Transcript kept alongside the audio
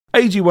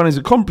AG1 is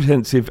a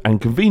comprehensive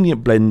and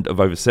convenient blend of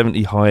over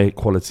 70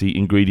 high-quality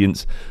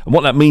ingredients. And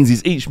what that means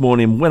is each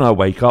morning when I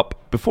wake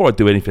up, before I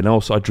do anything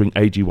else, I drink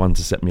AG1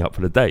 to set me up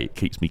for the day. It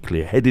keeps me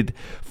clear-headed,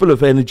 full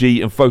of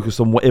energy and focused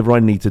on whatever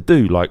I need to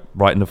do, like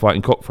writing the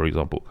Fighting Cock, for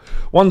example.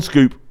 One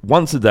scoop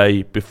once a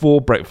day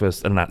before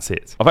breakfast, and that's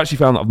it. I've actually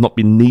found that I've not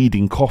been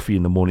needing coffee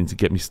in the morning to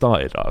get me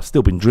started. I've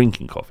still been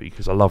drinking coffee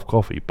because I love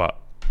coffee, but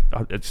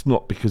it's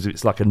not because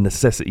it's like a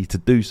necessity to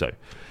do so.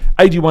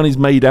 AG1 is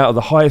made out of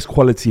the highest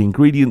quality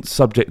ingredients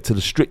subject to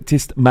the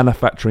strictest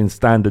manufacturing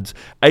standards.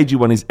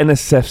 AG1 is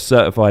NSF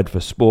certified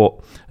for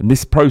sport, and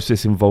this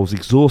process involves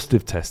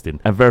exhaustive testing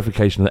and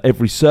verification that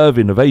every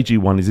serving of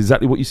AG1 is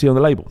exactly what you see on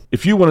the label.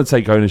 If you want to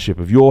take ownership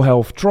of your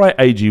health, try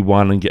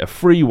AG1 and get a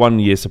free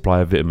 1-year supply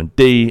of vitamin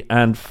D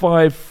and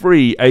 5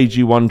 free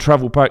AG1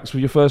 travel packs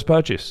with your first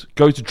purchase.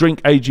 Go to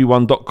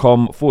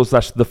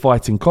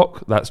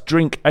drinkag1.com/thefightingcock. That's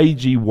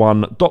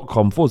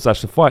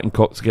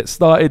drinkag1.com/thefightingcock to get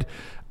started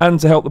and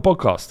to help the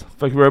podcast.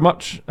 Thank you very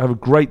much. Have a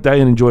great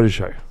day and enjoy the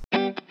show.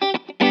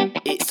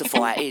 It's the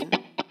fighting.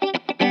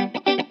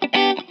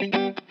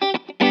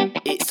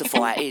 It's the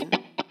fighting.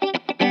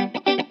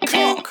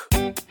 Clock.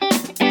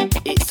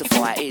 It's the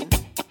fighting.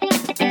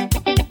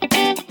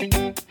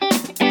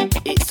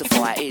 It's the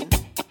fighting.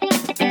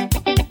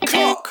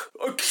 Clock.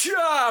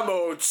 Come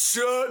on,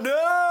 son.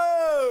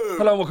 No.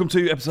 Hello and welcome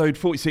to episode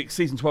 46,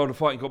 season 12 of the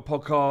Fighting Cock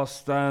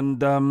podcast. And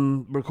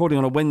we're recording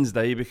on a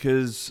Wednesday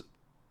because,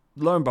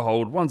 lo and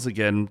behold, once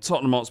again,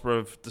 Tottenham Hotspur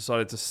have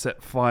decided to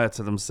set fire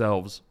to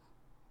themselves.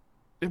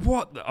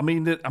 What? I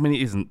mean, it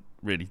isn't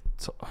really.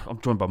 I'm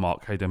joined by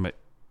Mark. How you doing, mate?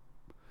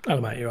 Hello,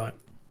 mate. You're right.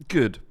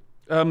 Good.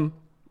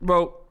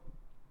 Well,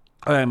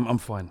 I'm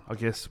fine. I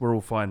guess we're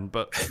all fine.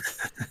 But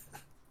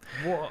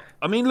what?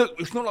 I mean, look,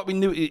 it's not like we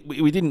knew it.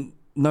 We didn't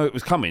know it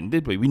was coming,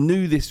 did we? We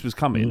knew this was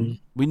coming.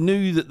 We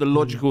knew that the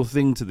logical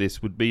thing to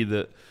this would be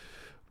that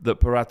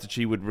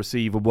Paratici would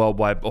receive a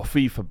worldwide or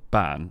FIFA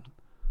ban.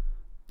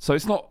 So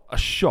it's not a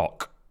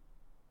shock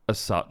as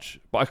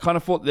such, but I kind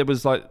of thought there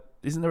was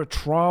isn't there a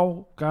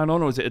trial going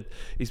on, or is it?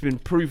 He's been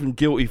proven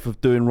guilty for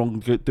doing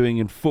wrongdoing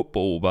in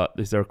football, but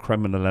is there a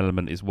criminal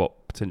element? Is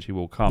what potentially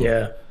will come?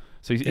 Yeah.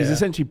 So he's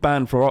essentially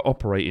banned for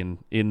operating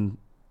in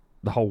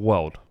the whole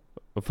world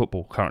of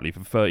football currently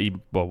for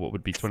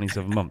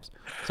 27 months.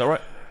 Is that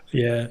right?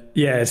 Yeah.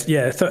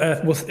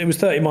 It was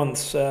 30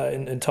 months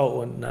in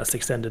total, and that's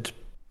extended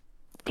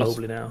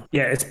globally now.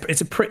 Yeah,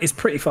 it's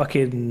pretty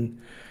fucking.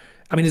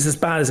 I mean, it's as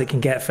bad as it can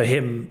get for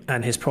him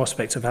and his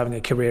prospects of having a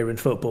career in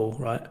football,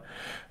 right?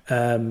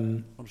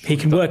 He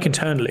can work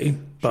internally,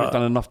 but he's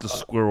done enough to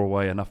squirrel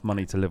away enough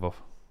money to live off.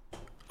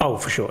 Oh,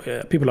 for sure,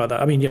 yeah. People like that.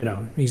 I mean,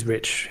 he's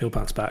rich. He'll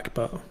bounce back,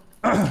 but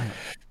Would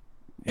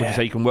you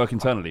say he can work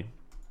internally?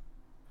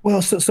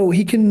 Well, so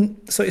he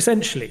can. So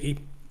essentially,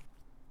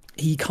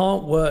 he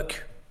can't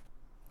work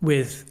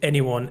with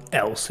anyone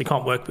else. He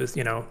can't work with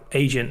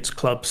agents,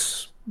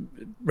 clubs,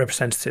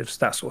 representatives,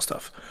 that sort of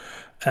stuff.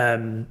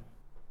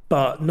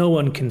 But no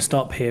one can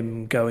stop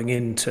him going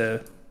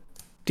into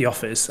the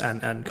office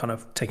and kind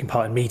of taking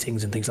part in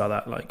meetings and things like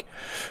that.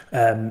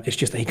 It's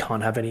just that he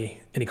can't have any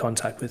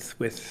contact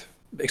with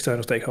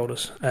external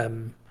stakeholders.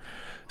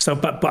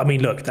 But I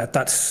mean, look,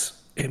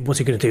 that's what's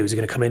he going to do? Is he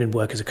going to come in and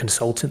work as a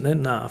consultant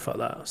then? Nah, fuck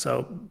that.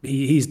 So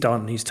he's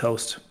done. He's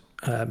toast.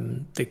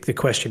 The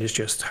question is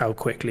just how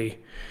quickly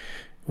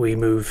we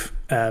move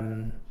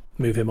him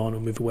on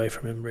or move away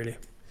from him, really.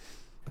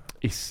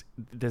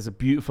 There's a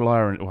beautiful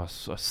irony, or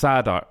a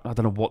sad irony. I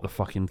don't know what the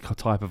fucking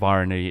type of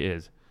irony it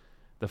is.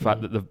 The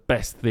fact that the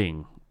best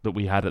thing that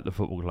we had at the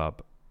football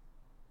club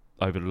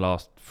over the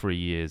last 3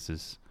 years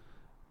is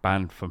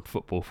banned from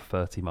football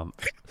for 30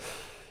 months.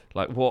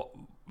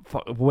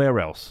 Where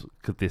else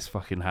could this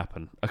fucking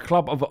happen? A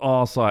club of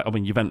our size, I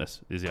mean,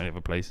 Juventus is the only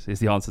other place, is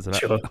the answer to that.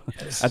 Sure.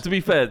 Yes. And to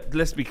be fair,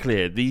 let's be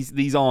clear,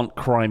 these aren't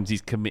crimes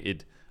he's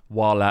committed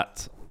while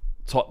at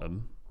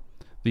Tottenham.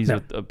 These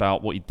are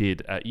about what he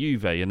did at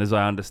Juve, and as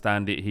I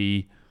understand it,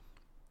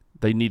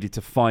 they needed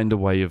to find a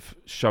way of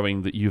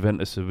showing that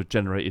Juventus have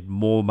generated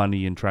more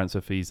money in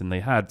transfer fees than they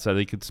had, so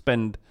they could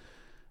spend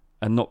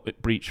and not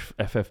breach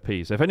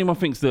FFP. So if anyone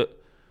thinks that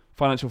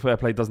financial fair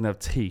play doesn't have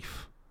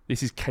teeth,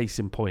 this is case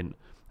in point.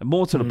 And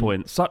more to the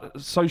point,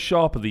 so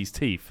sharp are these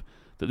teeth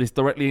that this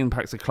directly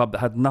impacts a club that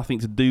had nothing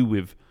to do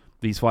with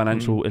these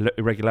financial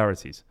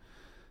irregularities.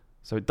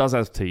 So it does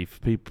have teeth.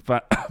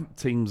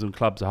 Teams and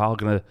clubs are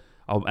going to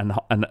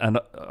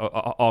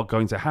are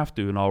going to have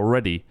to and are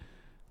already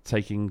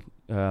taking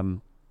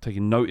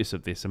notice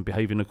of this and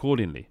behaving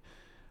accordingly.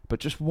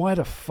 But just why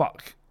the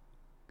fuck?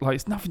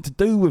 It's nothing to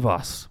do with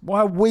us.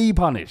 Why are we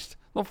punished?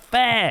 Not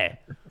fair.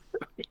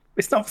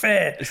 It's not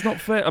fair. It's not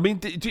fair. I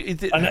mean,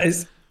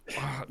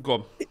 go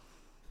on.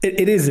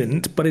 It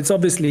isn't, but it's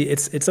obviously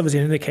an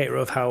indicator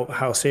of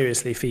how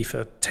seriously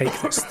FIFA take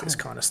this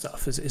kind of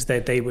stuff. Is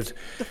they would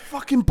the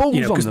fucking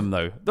balls on them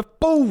though. The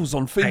balls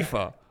on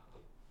FIFA.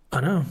 I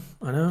know,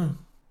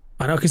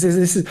 because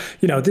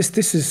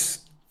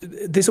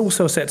this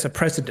also sets a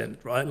precedent,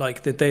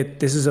 right?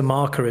 This is a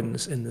marker in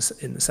the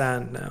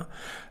sand now,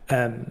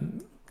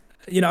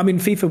 I mean,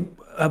 FIFA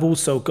have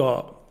also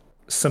got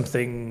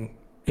something,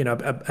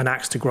 an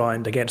axe to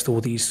grind against all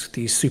these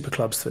super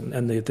clubs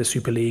and the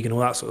Super League and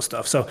all that sort of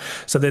stuff. So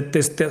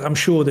I'm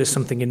sure there's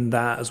something in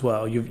that as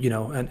well.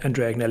 And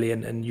Andrea Agnelli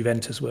and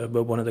Juventus were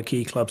one of the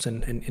key clubs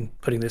in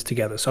putting this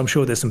together. So I'm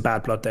sure there's some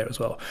bad blood there as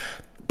well.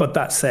 But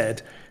that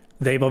said,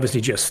 they've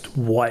obviously just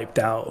wiped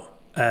out.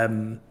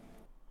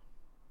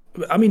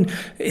 I mean,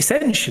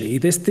 essentially,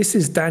 this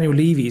is Daniel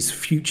Levy's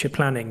future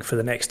planning for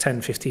the next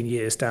 10, 15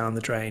 years down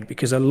the drain,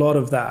 because a lot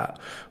of that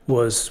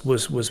was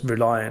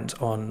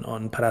reliant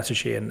on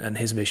Paratici and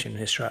his vision,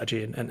 his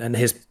strategy, and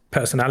his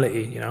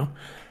personality,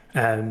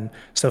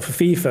 So for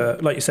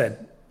FIFA, like you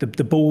said,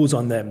 the ball's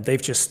on them.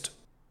 They've just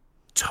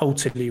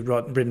totally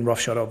ridden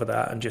roughshod over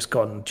that and just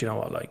gone, do you know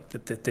what, like,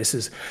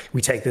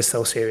 we take this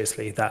so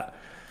seriously that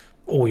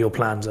all your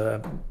plans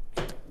are,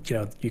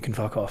 you can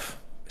fuck off,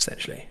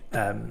 essentially.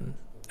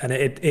 And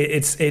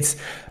it's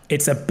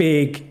a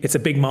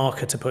big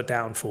marker to put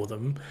down for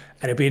them,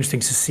 and it'd be interesting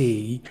to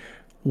see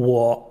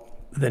what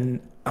then.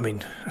 I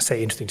mean, I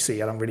say interesting to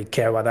see. I don't really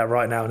care about that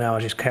right now. Now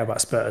I just care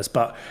about Spurs,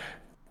 but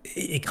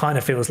it kind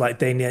of feels like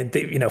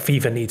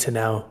FIFA need to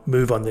now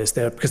move on this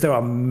there, because there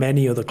are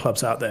many other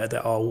clubs out there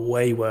that are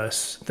way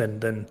worse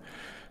than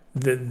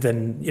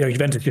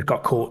Juventus just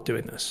got caught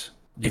doing this.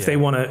 Yeah. If they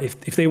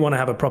want to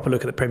have a proper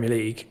look at the Premier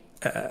League.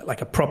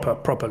 Like a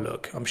proper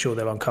look, I'm sure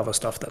they'll uncover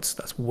stuff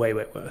that's way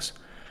worse.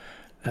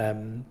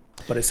 But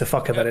it's a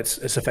fucker that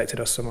it's affected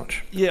us so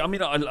much. Yeah, I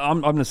mean,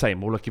 I'm the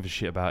same. All I give a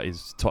shit about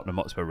is Tottenham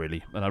Hotspur,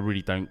 really, and I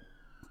really don't.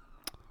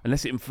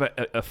 Unless it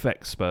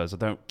affects Spurs, I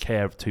don't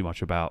care too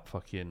much about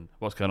fucking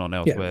what's going on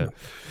elsewhere. Yeah.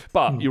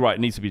 But you're right; it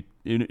needs to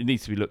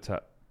be looked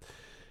at.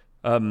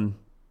 It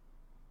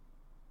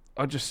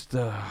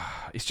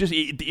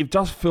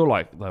does feel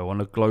like, though,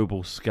 on a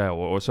global scale,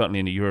 or certainly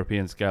in a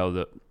European scale,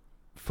 that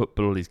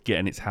football is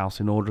getting its house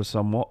in order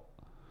somewhat.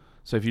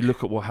 So if you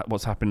look at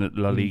what's happened at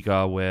La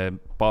Liga, where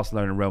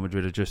Barcelona and Real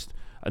Madrid are just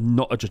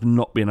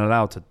not being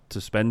allowed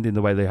to spend in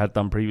the way they had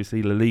done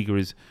previously, La Liga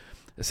is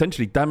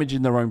essentially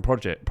damaging their own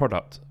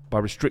product by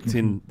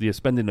restricting the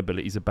spending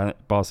abilities of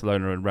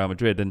Barcelona and Real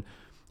Madrid, and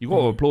you've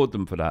got to applaud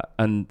them for that.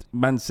 And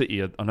Man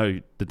City, I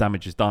know the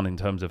damage is done in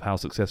terms of how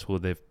successful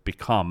they've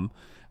become,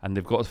 and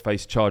they've got to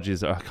face charges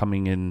that are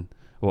coming in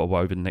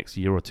over the next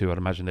year or two. I'd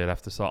imagine they'll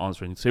have to start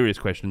answering serious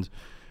questions.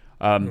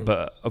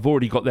 But I've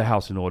already got their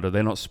house in order.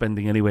 They're not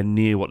spending anywhere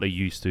near what they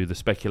used to. The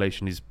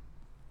speculation is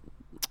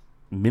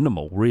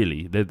minimal,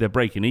 really. They're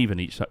breaking even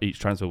each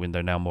transfer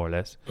window now, more or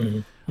less.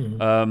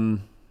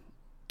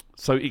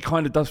 So it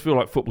kind of does feel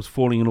like football's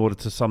falling in order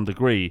to some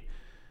degree.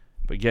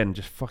 But again,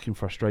 just fucking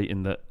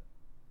frustrating that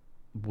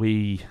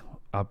we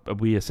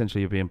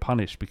essentially are being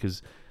punished,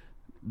 because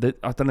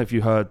I don't know if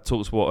you heard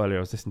TalkSport earlier.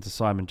 I was listening to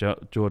Simon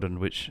Jordan,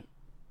 which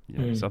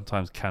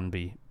sometimes can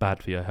be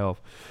bad for your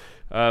health.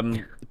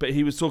 But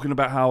he was talking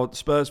about how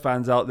Spurs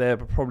fans out there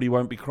probably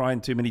won't be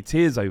crying too many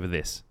tears over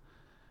this,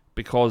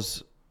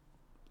 because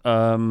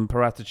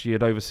Paratici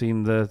had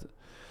overseen the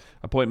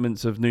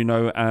appointments of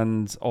Nuno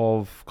and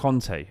of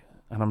Conte.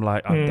 And I'm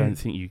like, I don't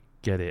think you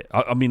get it.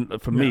 I mean,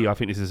 for me, I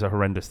think this is a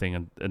horrendous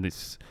thing, and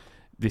this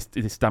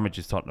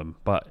damages Tottenham.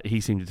 But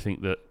he seemed to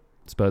think that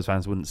Spurs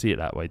fans wouldn't see it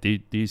that way. Do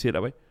you see it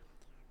that way?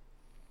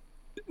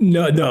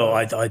 No,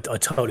 I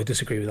totally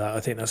disagree with that.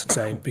 I think that's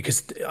insane,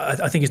 because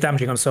I think it's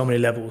damaging on so many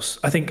levels.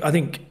 I think,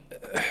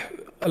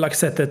 like I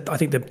said, that I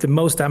think the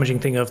most damaging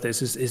thing of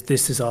this is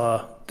this is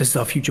our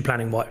future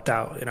planning wiped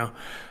out.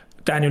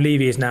 Daniel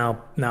Levy is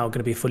now going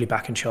to be fully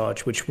back in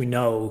charge, which we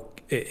know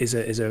is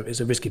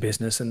a risky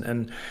business,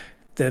 and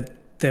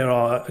there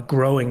are a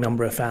growing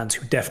number of fans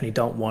who definitely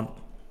don't want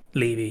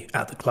Levy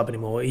at the club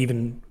anymore.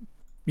 Even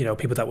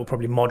people that were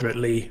probably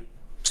moderately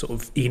sort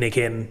of ENIC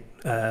in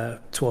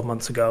 12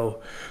 months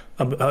ago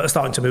are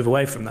starting to move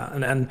away from that,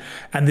 and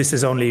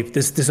this only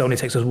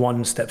takes us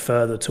one step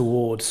further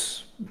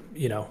towards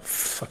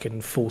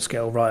fucking full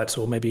scale riots,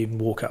 or maybe even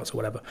walkouts or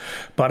whatever.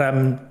 But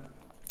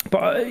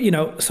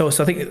so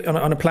I think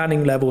on a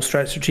planning level,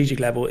 strategic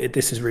level,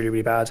 this is really,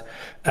 really bad.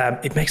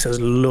 It makes us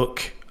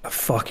look a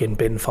fucking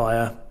bin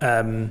fire.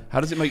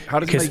 How does it make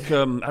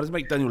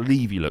Daniel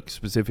Levy look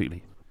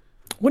specifically?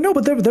 Well, no,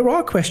 but there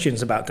are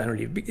questions about Daniel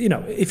Levy.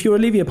 If you're a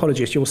Levy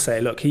apologist, you'll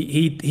say, look,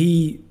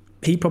 he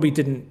probably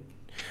didn't.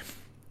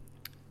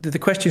 The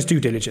question is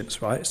due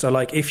diligence, right? So,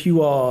 like,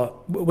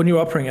 when you're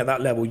operating at that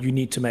level, you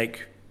need to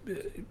make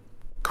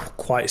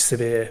quite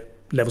severe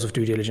levels of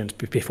due diligence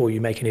before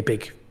you make any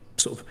big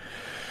sort of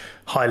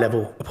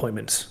high-level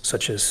appointments,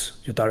 such as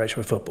your director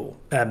of football.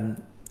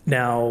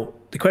 Now,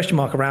 the question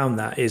mark around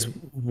that is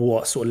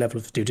what sort of level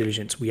of due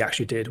diligence we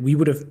actually did. We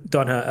would have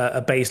done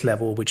a base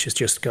level, which is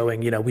just going,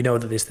 we know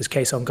that there's this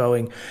case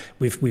ongoing.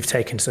 We've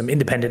taken some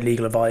independent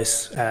legal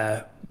advice,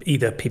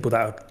 either people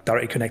that are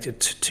directly connected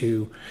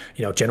to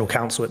general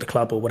counsel at the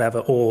club or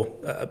whatever, or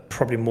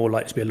probably more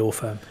likely to be a law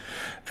firm,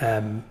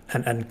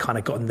 and kind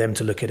of gotten them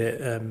to look at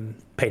it,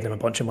 paid them a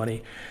bunch of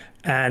money.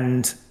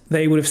 And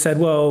they would have said,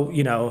 well,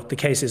 the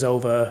case is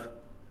over.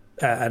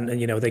 and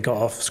you know, they got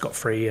off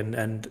scot-free,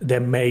 and there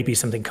may be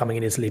something coming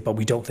in Italy, but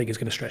we don't think it's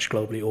going to stretch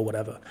globally or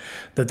whatever.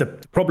 The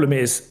problem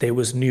is there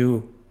was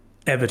new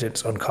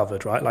evidence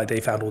uncovered, right? Like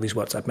they found all these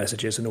WhatsApp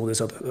messages and all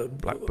this other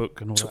Black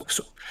Book and all that.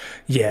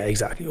 Yeah,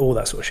 exactly, all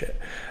that sort of shit.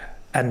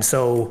 And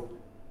so,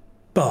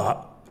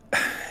 but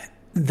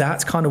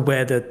that's kind of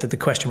where the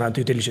question around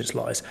due diligence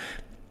lies.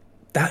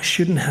 That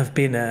shouldn't have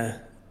been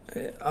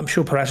I'm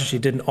sure Paratici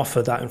didn't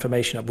offer that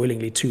information up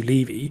willingly to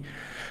Levy,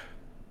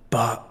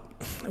 but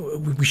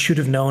we should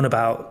have known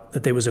about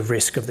that there was a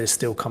risk of this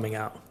still coming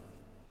out.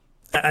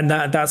 And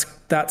that's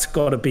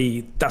got to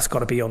be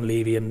on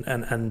Levy and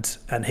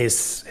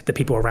the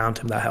people around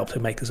him that helped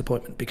him make this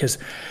appointment. Because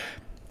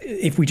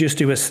if we just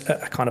do a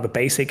kind of a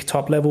basic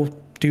top level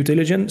due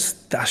diligence,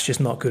 that's just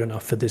not good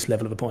enough for this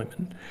level of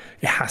appointment.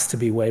 It has to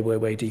be way, way,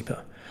 way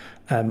deeper.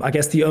 I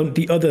guess the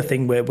other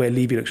thing where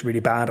Levy looks really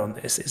bad on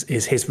this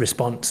is his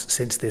response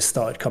since this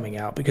started coming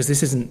out, because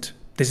this isn't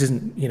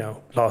you know,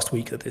 last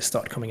week that this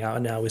started coming out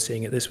and now we're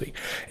seeing it this week.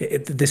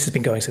 This has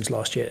been going since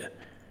last year.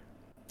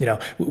 You know,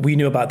 we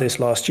knew about this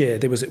last year.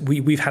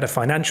 We've had a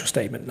financial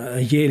statement,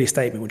 a yearly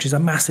statement, which is a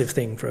massive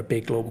thing for a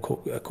big global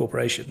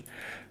corporation.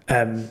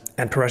 And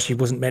Paratici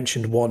wasn't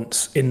mentioned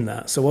once in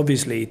that. So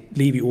obviously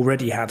Levy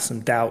already had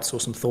some doubts or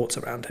some thoughts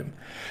around him.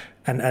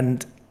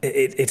 And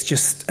it's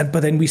just,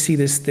 but then we see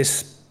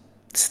this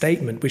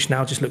statement, which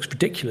now just looks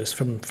ridiculous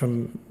from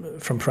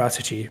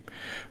Paratici.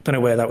 Don't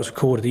know where that was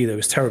recorded either. It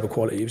was terrible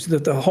quality. It was,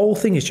 the whole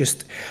thing is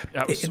just,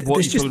 what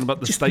you're talking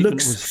about, the statement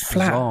was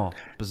flat.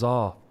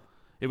 Bizarre.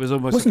 It was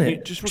almost, wasn't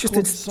it? Just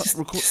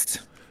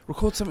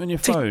record something on your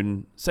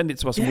phone, send it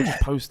to us, and we'll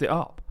just post it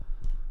up.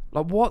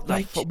 Like what?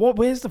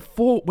 Where's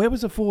where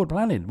was the forward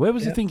planning? Where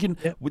was he thinking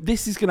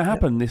this is going to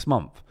happen this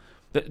month?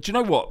 Do you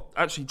know what?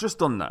 Actually,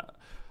 just on that,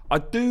 I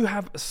do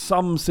have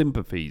some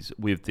sympathies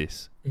with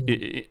this,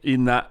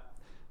 in that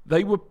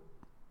they were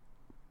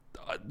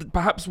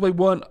perhaps they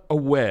weren't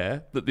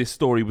aware that this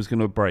story was going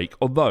to break,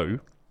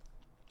 although.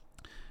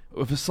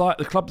 With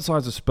the club the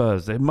size of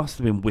Spurs, there must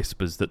have been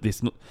whispers that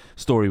this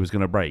story was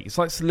going to break. It's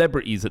like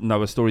celebrities that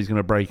know a story's going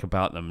to break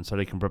about them, so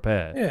they can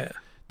prepare. Yeah,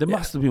 there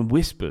must have been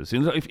whispers.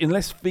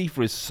 Unless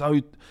FIFA is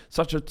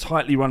such a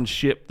tightly run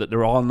ship that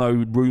there are no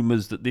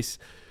rumours that this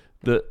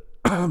that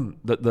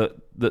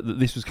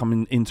this was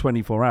coming in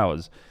 24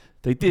 hours.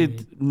 They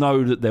did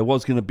know that there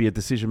was going to be a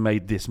decision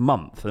made this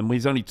month, and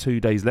there's only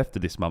 2 days left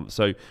of this month.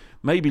 So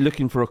maybe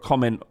looking for a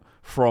comment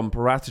from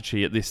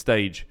Paratici at this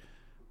stage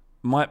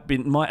might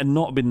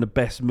not been the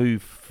best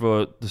move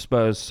for the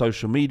Spurs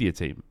social media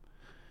team.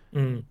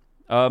 But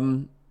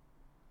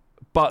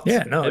by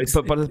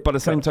the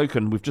same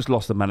token, we've just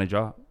lost a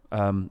manager.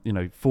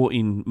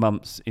 14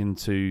 months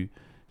into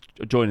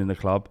joining the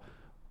club.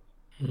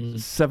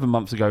 7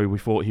 months ago, we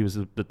thought he was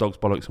the dog's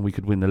bollocks and we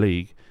could win the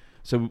league.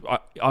 So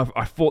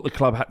I thought the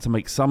club had to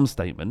make some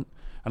statement.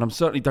 And I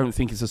certainly don't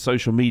think it's a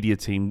social media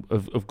team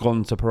have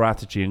gone to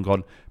Paratici and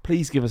gone,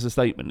 please give us a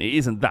statement. It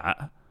isn't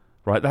that.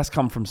 Right, that's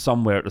come from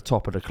somewhere at the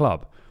top of the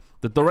club.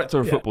 The director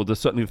of football,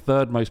 certainly the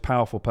third most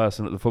powerful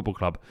person at the football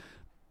club,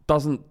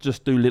 doesn't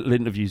just do little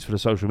interviews for the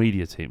social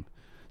media team.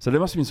 So there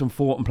must have been some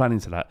thought and planning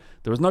to that.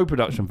 There was no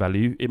production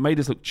value. It made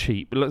us look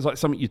cheap. It looks like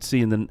something you'd see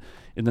in the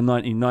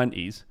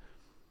 1990s.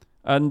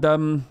 And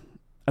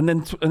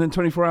then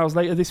 24 hours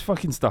later, this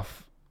fucking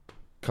stuff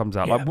comes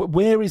out. Like,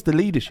 where is the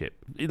leadership?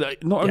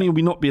 Not only are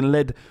we not being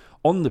led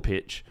on the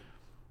pitch,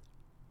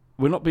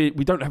 we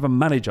don't have a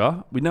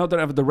manager. We now don't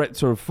have a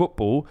director of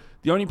football.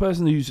 The only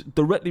person who's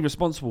directly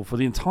responsible for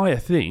the entire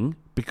thing,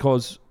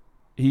 because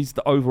he's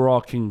the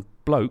overarching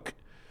bloke.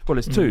 Well,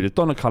 there's two. There's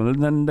Donna Cullen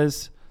and then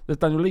there's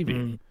Daniel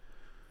Levy.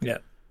 Yeah,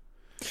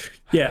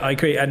 I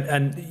agree.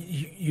 And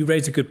you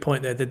raised a good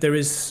point there. That there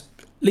is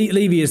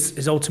Levy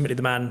is ultimately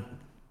the man.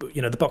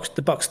 You know,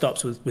 the buck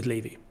stops with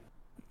Levy.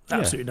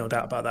 Absolutely no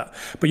doubt about that.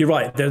 But you're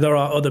right. There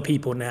are other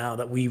people now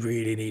that we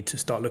really need to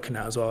start looking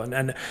at as well.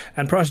 And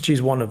Paratici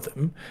is one of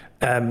them,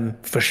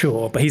 for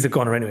sure. But he's a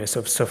goner anyway,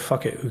 so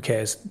fuck it. Who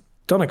cares?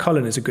 Donna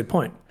Cullen is a good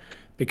point,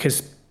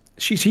 because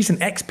she's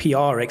an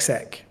ex-PR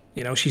exec.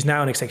 You know, she's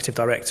now an executive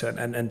director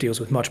and deals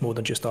with much more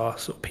than just our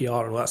sort of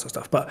PR and all that sort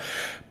of stuff.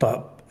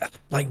 But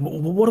like,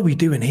 what are we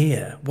doing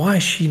here? Why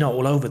is she not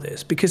all over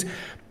this? Because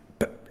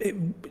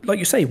like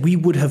you say, we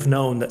would have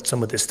known that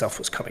some of this stuff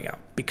was coming out,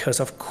 because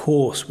of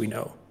course we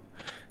know.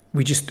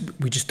 We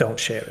just don't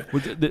share it.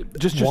 Well,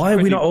 why are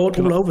we not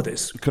all over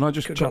this? Can I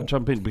just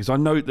jump in? Because I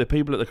know the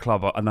people at the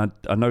club, and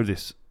I know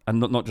this, and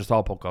not just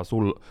our podcast,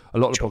 a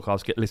lot of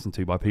podcasts get listened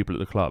to by people at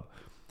the club.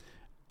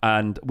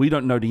 And we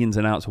don't know the ins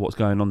and outs of what's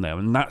going on there.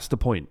 And that's the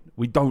point.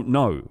 We don't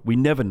know. We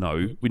never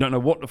know. We don't know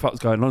what the fuck's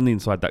going on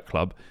inside that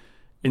club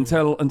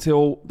until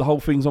the whole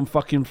thing's on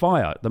fucking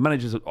fire. The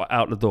manager's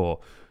out the door.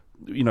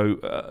 You know,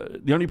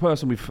 the only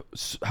person we've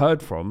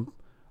heard from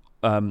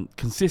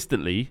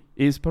consistently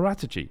is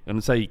Paratici, and I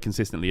say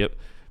consistently at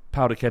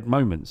powder keg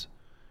moments,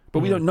 but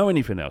we don't know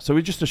anything else, so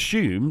we just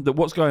assume that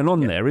what's going on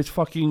there is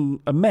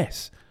fucking a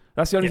mess.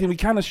 That's the only thing we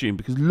can assume,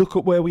 because look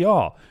at where we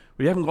are.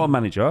 We haven't got a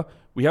manager,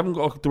 we haven't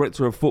got a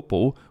director of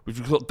football,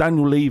 we've got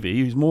Daniel Levy,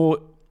 who's more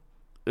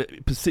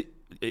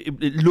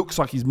it looks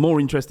like he's more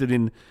interested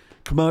in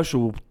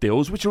commercial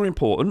deals, which are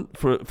important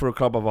for a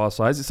club of our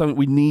size. It's something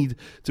we need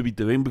to be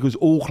doing because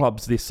all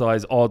clubs this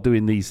size are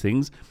doing these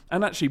things.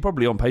 And actually,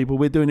 probably on paper,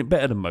 we're doing it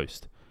better than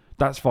most.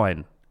 That's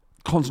fine.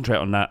 Concentrate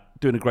on that.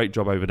 Doing a great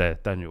job over there,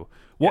 Daniel.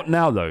 What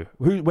now, though?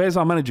 Where's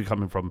our manager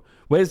coming from?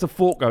 Where's the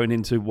thought going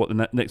into what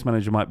the next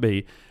manager might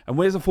be? And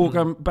where's the thought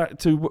going back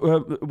to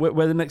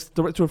where the next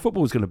director of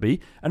football is going to be?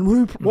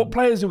 And what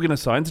players are we going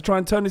to sign to try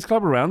and turn this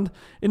club around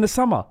in the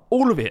summer?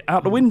 All of it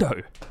out the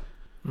window.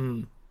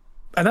 And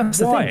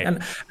that's Why? the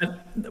thing. And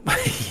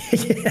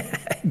yeah,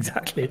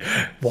 exactly.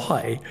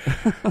 Why?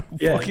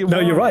 Yeah. Fucking No,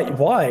 why? you're right.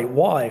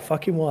 Why?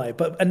 Fucking why?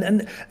 But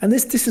and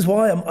this is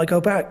why I go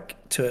back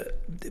to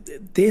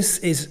it. This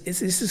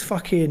is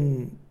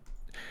fucking.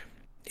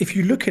 If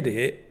you look at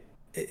it,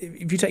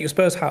 if you take your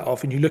Spurs hat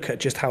off and you look at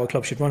just how a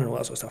club should run and all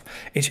that sort of stuff,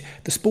 it's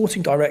the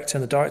sporting director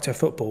and the director of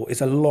football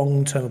is a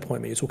long-term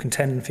appointment. You're talking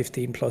 10,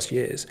 15 plus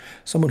years.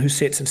 Someone who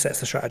sits and sets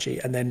the strategy,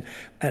 and then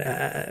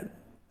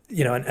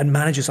and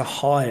managers are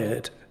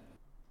hired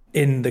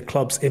in the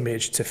club's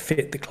image to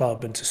fit the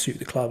club and to suit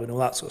the club and all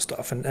that sort of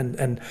stuff,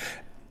 and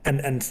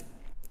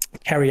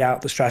carry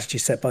out the strategy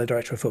set by the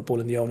director of football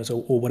and the owners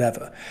or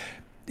whatever.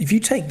 If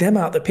you take them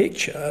out of the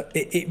picture,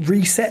 it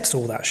resets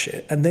all that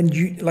shit. And then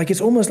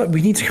it's almost like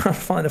we need to go and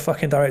find a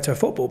fucking director of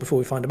football before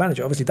we find a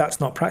manager. Obviously, that's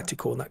not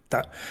practical, and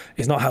that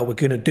is not how we're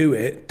going to do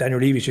it.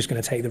 Daniel Levy's just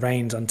going to take the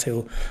reins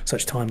until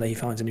such time that he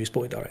finds a new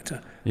sporting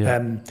director.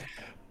 Yeah.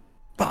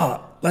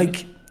 But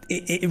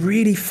it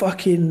really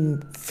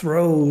fucking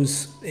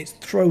throws us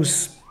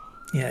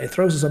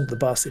under the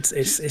bus.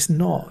 It's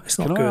not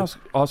Can good.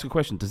 I ask a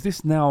question? Does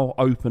this now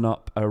open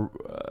up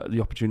the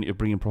opportunity of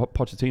bringing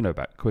Pochettino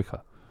back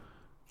quicker?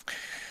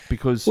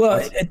 Because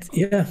I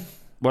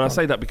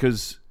say that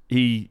because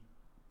he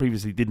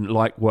previously didn't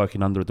like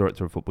working under a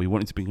director of football. He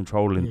wanted to be in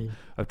control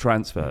of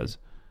transfers.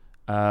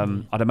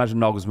 I'd imagine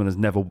Nagelsmann has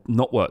never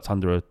not worked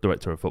under a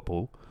director of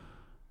football.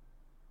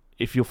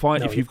 If you've got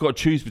to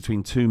choose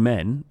between two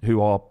men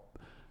who are,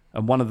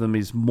 and one of them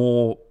is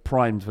more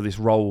primed for this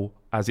role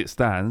as it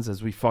stands,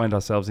 as we find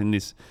ourselves in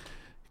this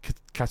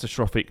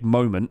catastrophic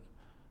moment,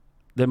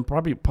 then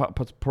probably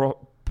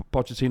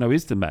Pochettino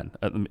is the man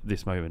at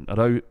this moment. I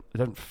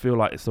don't feel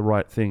like it's the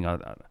right thing. How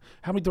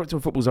many director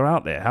of footballs are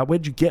out there?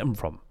 Where'd you get them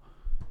from?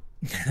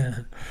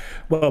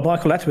 Well,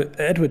 Michael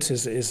Edwards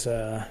is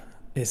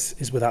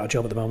without a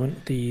job at the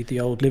moment. The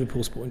old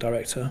Liverpool sporting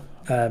director.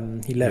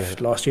 He left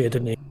last year,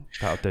 didn't he?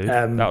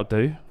 That'll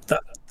do.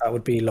 That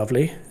would be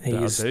lovely.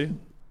 He's That'll do.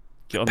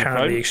 Get on the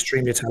apparently phone.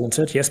 extremely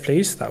talented. Yes,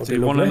 please. That would be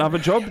Do you lovely. want another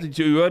job? Did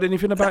you heard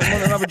anything about him?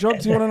 Want another job?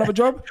 Do you want another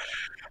job?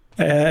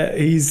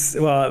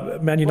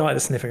 Man United are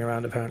sniffing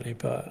around apparently,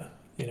 but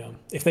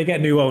if they get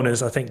new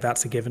owners, I think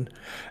that's a given.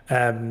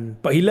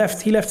 But he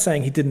left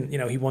saying he didn't,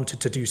 he wanted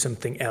to do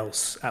something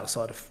else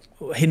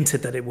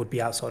hinted that it would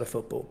be outside of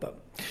football. But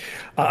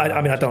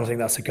I don't think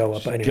that's a goer.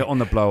 But anyway, Get on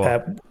the blow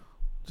up.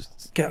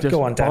 Just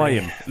go on, buy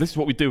Danny. him. This is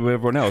what we do with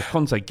everyone else.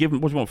 Conte, give him,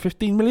 what do you want,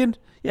 15 million?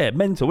 Yeah,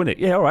 mental, innit?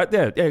 Yeah, all right,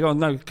 yeah, go on,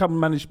 no, come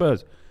and manage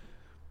Spurs.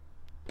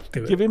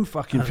 Give him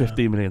fucking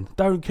 15 million.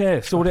 Don't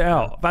care, sort it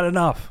out. Bad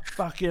enough.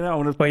 Fucking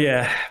hell. But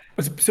yeah,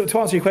 so to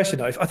answer your question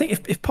though, I think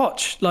if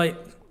Poch,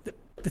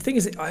 the thing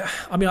is,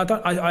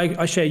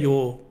 I share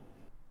your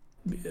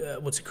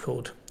what's it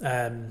called,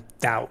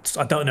 doubts.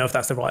 I don't know if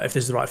this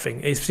is the right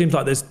thing. It seems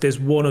like there's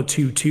one or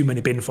two too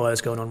many bin fires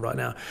going on right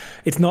now.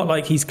 It's not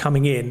like he's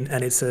coming in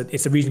and it's a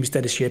reasonably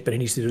steady ship and he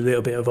needs to do a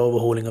little bit of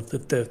overhauling of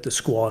the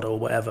squad or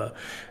whatever.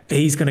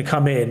 He's going to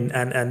come in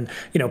and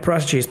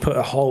Paratici has put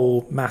a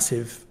whole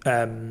massive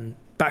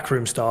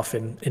backroom staff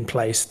in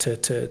place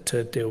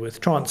to deal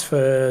with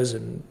transfers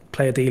and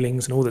player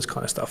dealings and all this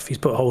kind of stuff. He's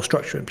put a whole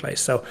structure in place.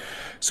 So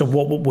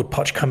what would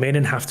Poch come in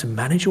and have to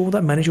manage all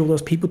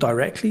those people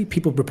directly,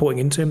 people reporting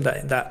into him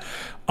that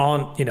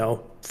aren't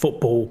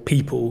football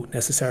people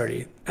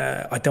necessarily.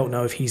 I don't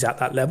know if he's at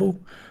that level.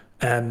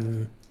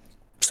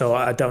 So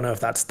I don't know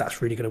if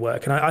that's really going to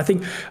work. And I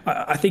think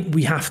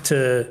we have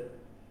to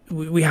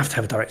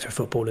have a director of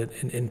football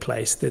in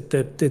place.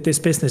 This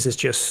business is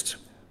just.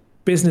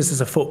 Business as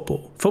a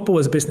football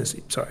as a business,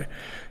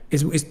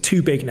 is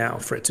too big now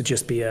for it to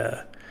just be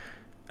a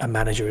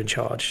manager in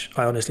charge.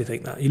 I honestly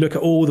think that. You look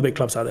at all the big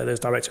clubs out there, there's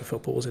director of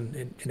footballs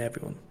in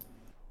everyone.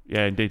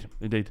 Yeah, indeed.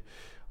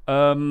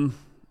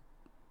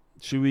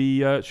 Should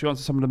we answer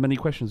some of the many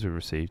questions we've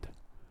received?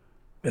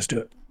 Let's do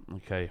it.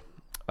 Okay.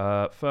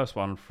 First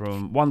one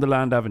from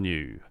Wonderland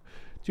Avenue.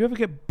 Do you ever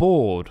get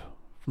bored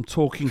from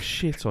talking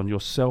shit on your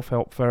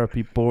self-help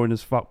therapy boring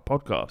as fuck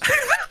podcast?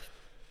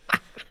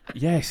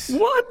 Yes.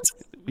 What?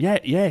 Yeah,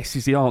 yes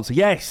is the answer.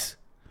 Yes.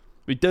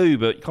 We do,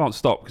 but you can't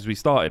stop because we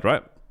started,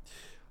 right?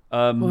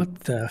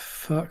 What the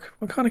fuck?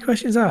 What kind of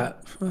question is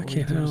that?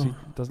 Fucking hell.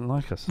 Doesn't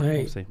like us. Mate,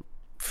 obviously.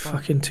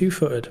 fucking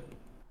two-footed.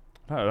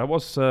 No, that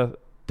was...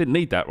 didn't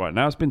need that right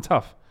now. It's been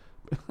tough.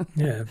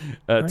 Yeah.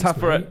 Thanks,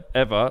 Tougher mate.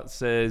 Ever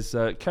says,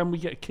 can we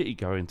get a kitty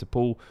going to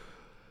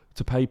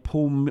pay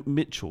Paul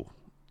Mitchell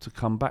to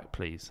come back,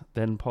 please?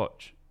 Then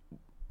Poch.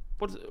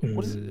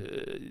 What is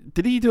it?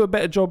 Did he do a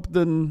better job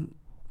than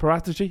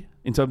Paratici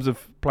in terms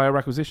of player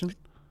acquisition?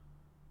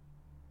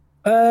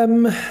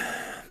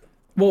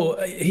 Well,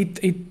 he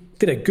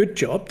did a good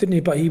job, didn't he?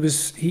 But he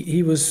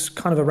was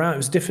kind of around. It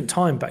was a different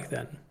time back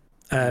then.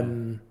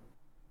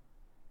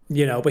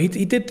 But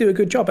he did do a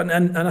good job,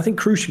 and I think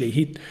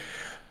crucially,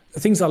 the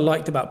things I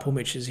liked about Paul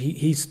Mitchell is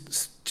he's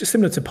just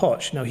similar to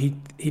Poch.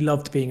 He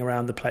loved being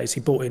around the place.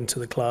 He bought into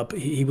the club.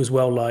 He was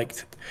well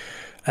liked,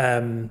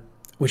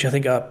 which I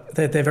think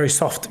they're very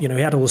soft. He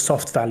had all the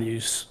soft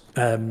values,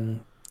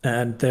 and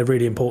they're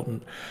really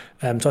important.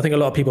 So I think a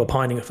lot of people are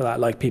pining for that,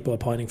 like people are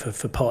pining for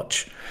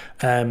Poch.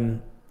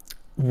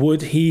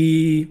 Would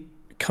he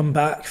come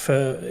back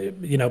for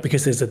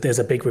because there's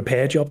a big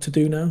repair job to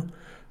do now?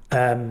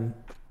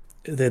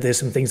 There's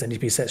some things that need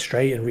to be set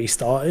straight and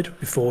restarted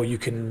before you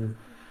can.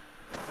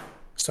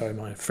 Sorry,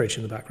 my fridge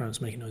in the background is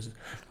making noises.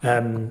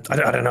 I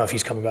don't know if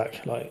he's coming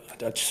back. Like,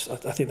 I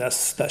think that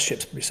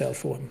ship's probably sailed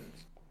for him.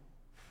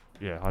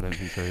 Yeah, I don't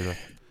think so either.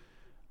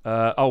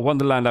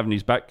 Wonderland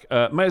Avenue's back.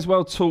 May as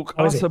well talk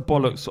utter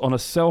bollocks on a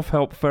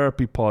self-help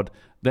therapy pod,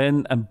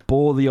 then and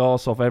bore the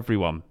arse off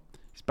everyone.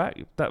 He's back.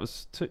 That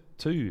was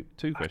two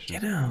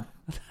questions. Are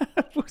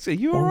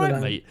you all right,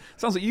 mate?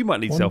 Sounds like you might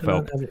need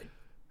self-help.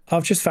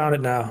 I've just found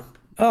it now.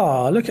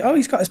 Oh, look. Oh,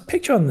 he's got his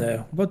picture on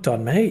there. Well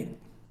done, mate.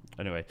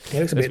 Anyway,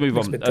 let's move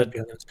on.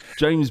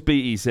 James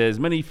Beattie says,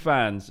 many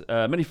fans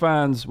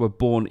were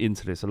born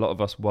into this. A lot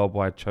of us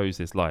worldwide chose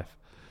this life.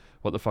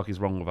 What the fuck is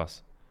wrong with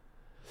us?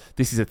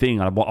 This is a thing.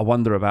 I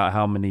wonder about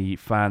how many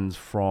fans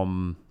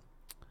from,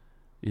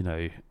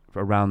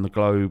 around the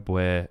globe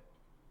where,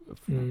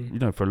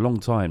 for a long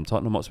time,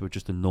 Tottenham Hotspur were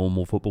just a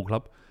normal football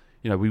club.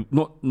 We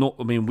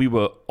we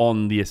were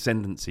on the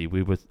ascendancy.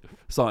 We were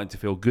starting to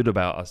feel good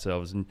about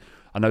ourselves, and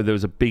I know there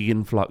was a big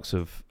influx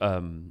of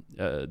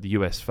the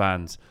US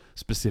fans,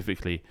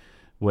 specifically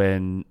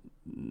when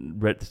the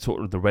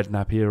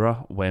Redknapp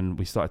era, when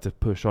we started to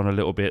push on a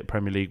little bit.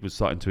 Premier League was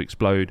starting to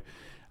explode,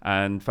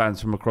 and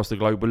fans from across the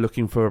globe were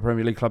looking for a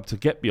Premier League club to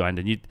get behind.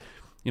 And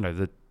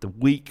the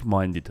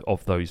weak-minded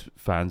of those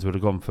fans would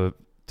have gone for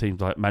teams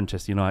like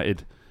Manchester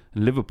United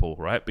and Liverpool,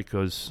 right?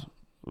 Because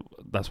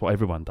that's what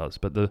everyone does.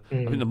 But I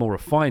think the more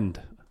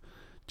refined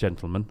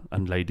gentlemen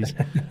and ladies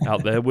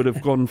out there would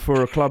have gone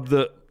for a club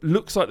that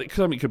looks like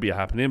something could be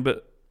happening,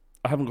 but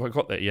I haven't quite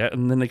got there yet,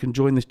 and then they can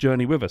join this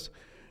journey with us.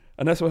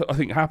 And that's what I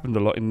think happened a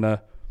lot in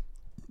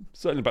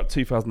certainly about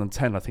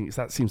 2010. I think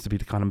that seems to be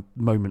the kind of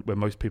moment where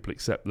most people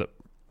accept that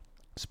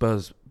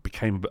Spurs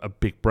became a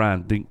big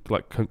brand. I think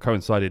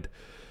coincided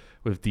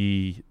with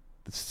the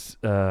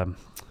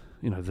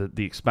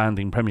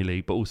expanding Premier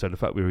League, but also the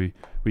fact we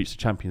reached the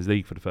Champions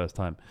League for the first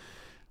time.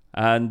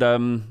 And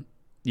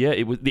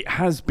it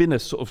has been a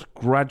sort of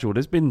gradual.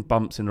 There's been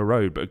bumps in the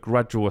road, but a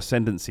gradual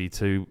ascendancy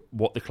to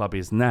what the club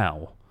is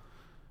now.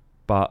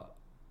 But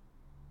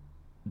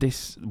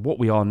what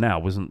we are now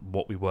wasn't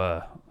what we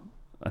were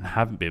and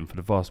haven't been for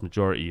the vast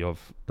majority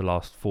of the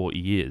last 40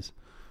 years.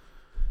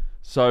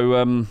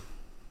 So,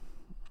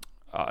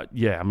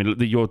 you're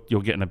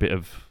getting a bit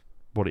of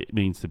what it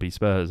means to be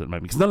Spurs at the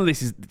moment, because none of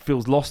this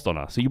feels lost on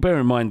us. So you bear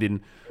in mind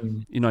in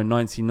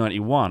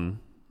 1991,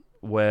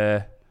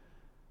 where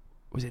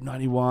was it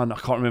 91? I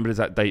can't remember the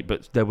exact date,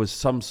 but there was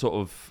some sort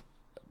of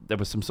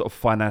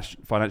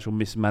financial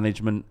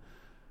mismanagement,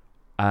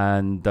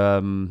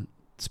 and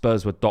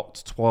Spurs were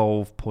docked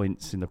 12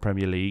 points in the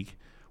Premier League.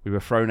 We were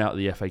thrown out of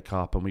the FA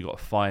Cup, and we got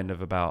a fine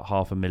of about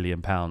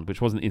 £500,000, which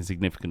wasn't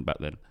insignificant back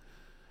then.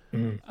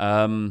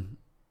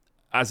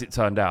 As it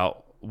turned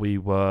out, we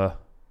were,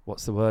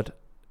 what's the word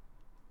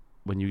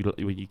when you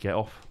get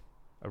off?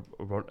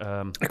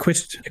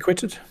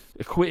 Acquitted.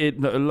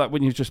 No, like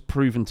when you're just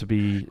proven to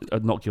be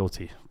not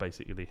guilty,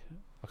 basically.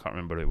 I can't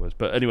remember what it was,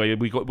 but anyway,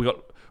 we got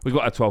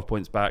our 12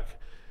 points back.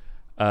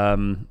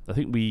 I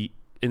think we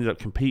ended up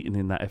competing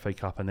in that FA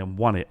Cup and then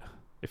won it,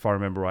 if I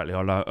remember rightly.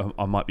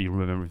 I might be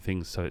remembering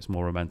things so it's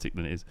more romantic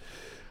than it is.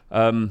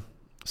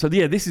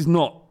 This is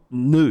not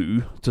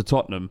new to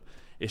Tottenham.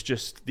 It's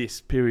just this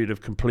period of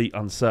complete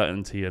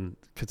uncertainty and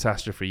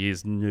catastrophe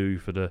is new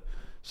for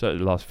certainly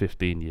the last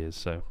 15 years.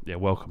 So,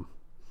 welcome.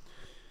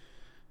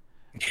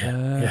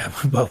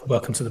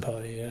 Welcome to the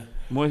party, yeah.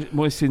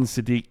 Mohsin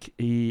Siddiq,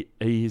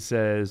 he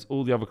says,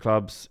 all the other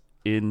clubs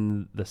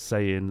in the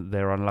saying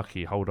they're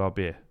unlucky, hold our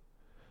beer.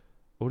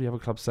 All the other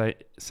clubs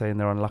saying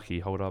they're unlucky,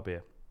 hold our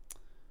beer.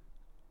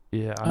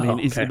 Yeah,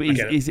 is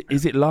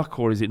it luck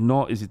or is it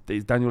not? Is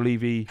Daniel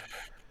Levy,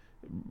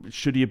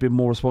 should he have been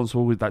more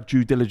responsible with that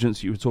due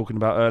diligence you were talking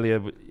about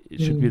earlier?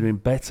 It should be doing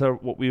better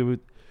what we're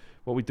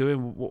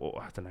doing.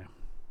 I don't know.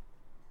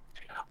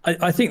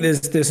 I think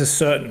there's a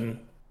certain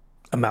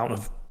amount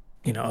of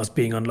us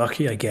being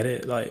unlucky. I get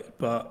it,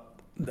 but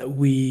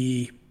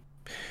there's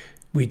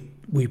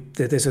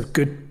a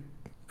good.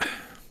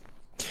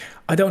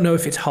 I don't know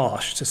if it's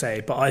harsh to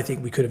say, but I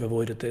think we could have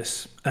avoided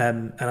this,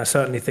 and I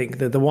certainly think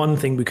that the one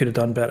thing we could have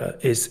done better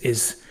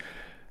is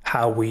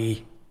how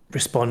we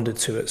responded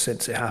to it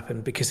since it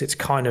happened, because it's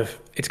kind of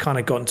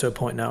gotten to a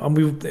point now,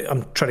 and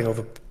I'm treading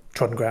over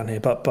trodden ground here,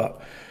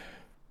 but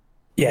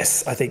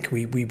yes, I think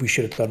we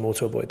should have done more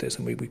to avoid this,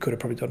 and we could have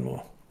probably done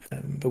more.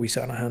 but we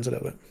sat on our hands a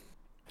little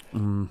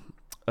bit.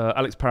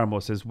 Alex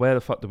Paramore says, "Where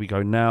the fuck do we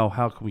go now?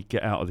 How can we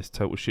get out of this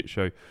total shit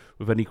show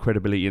with any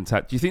credibility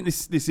intact?" Do you think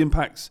this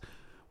impacts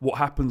what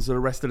happens to the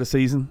rest of the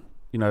season?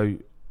 You know,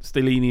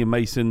 Stellini and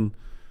Mason.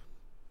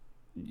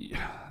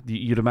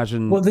 You'd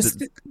imagine. Well,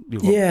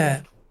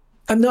 yeah,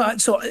 no.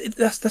 So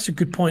that's a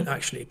good point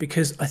actually,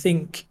 because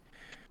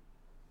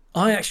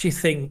I actually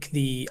think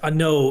I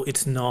know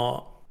it's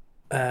not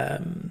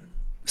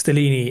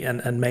Stellini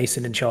and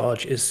Mason in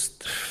charge is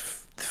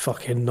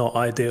fucking not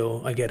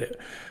ideal. I get it,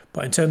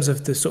 but in terms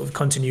of the sort of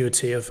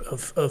continuity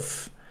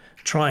of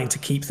trying to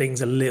keep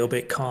things a little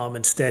bit calm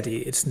and steady,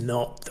 it's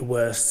not the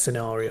worst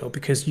scenario,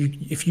 because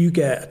if you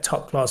get a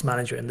top class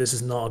manager, and this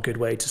is not a good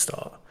way to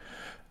start.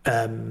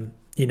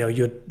 You know,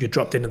 you're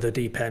dropped into the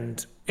deep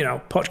end. You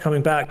know, Poch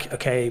coming back,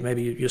 okay,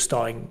 maybe you're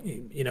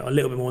starting, you know, a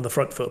little bit more on the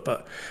front foot,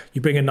 but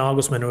you bring a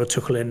Nagelsmann or a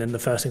Tuchel in, and the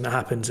first thing that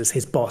happens is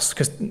his boss.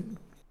 Because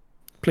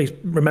please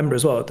remember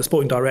as well, the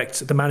sporting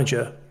director, the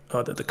manager,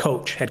 or the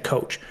coach, head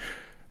coach,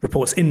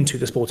 reports into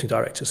the sporting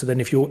director. So then,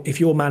 if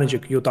your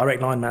manager, your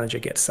direct line manager,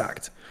 gets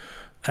sacked,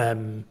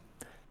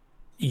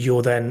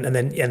 you're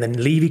then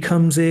Levy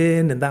comes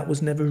in, and that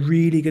was never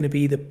really going to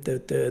be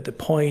the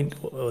point,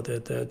 or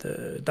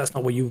the that's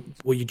not what you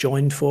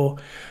joined for.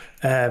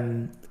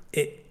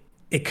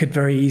 It could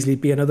very easily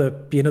be another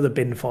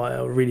bin fire,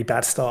 a really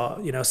bad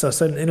start, you know.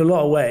 So in a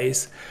lot of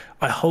ways,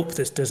 I hope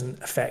this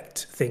doesn't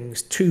affect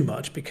things too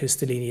much, because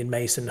Stellini and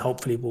Mason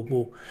hopefully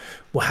will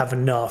have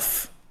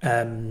enough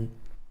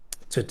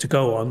to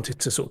go on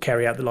to sort of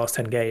carry out the last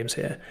 10 games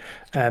here.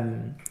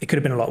 It could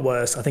have been a lot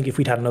worse. I think if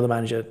we'd had another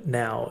manager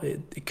now,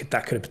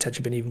 that could have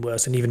potentially been even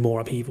worse and even more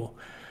upheaval.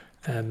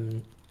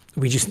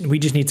 We just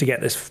need to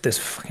get this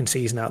fucking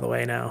season out of the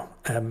way now.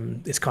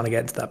 It's kind of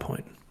getting to that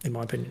point, in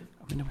my opinion.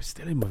 I mean, we're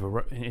still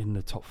in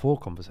the top 4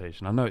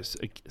 conversation. I know it's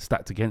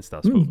stacked against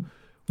us, but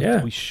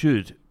yeah, we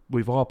should,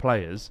 with our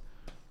players,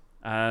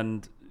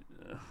 and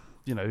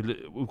you know,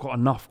 we've got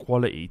enough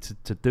quality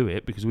to do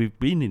it, because we've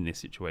been in this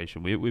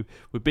situation.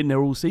 We've been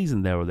there all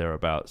season, there or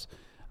thereabouts,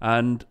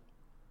 and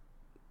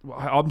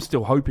I'm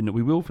still hoping that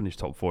we will finish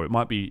top 4. It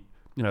might be,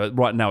 you know,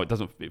 right now it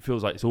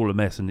feels like it's all a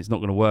mess and it's not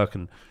going to work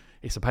and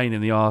it's a pain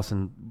in the arse,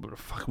 and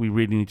fuck, we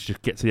really need to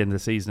just get to the end of the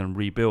season and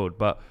rebuild.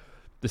 But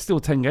there's still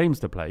 10 games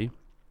to play.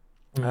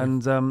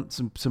 And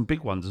some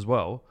big ones as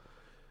well.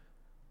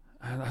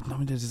 And I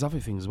mean, there's other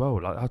things as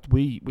well. Like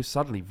we're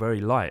suddenly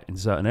very light in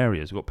certain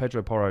areas. We've got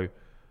Pedro Porro,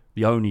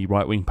 the only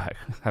right wing back,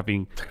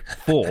 having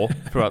 4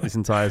 throughout this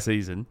entire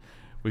season.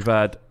 We've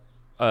had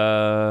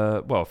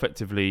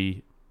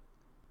effectively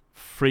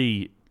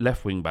 3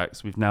 left wing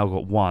backs. We've now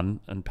got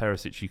 1, and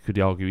Perisic, you could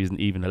argue, isn't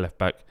even a left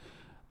back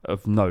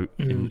of note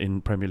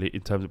in Premier League,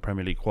 in terms of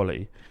Premier League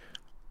quality.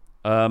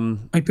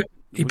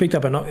 He picked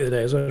up a knock the other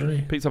day as well, didn't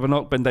he? Picked up a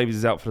knock. Ben Davies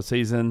is out for the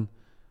season.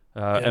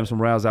 Emerson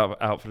Rowe's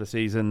out for the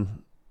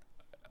season.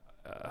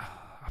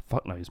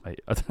 Fuck knows,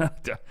 mate.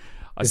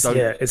 It's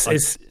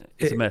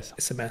a mess.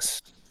 It's a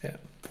mess. Yeah.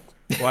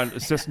 Well,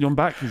 is Sessegnon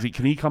back?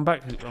 Can he come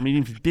back? I mean,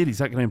 if he did, is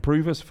that going to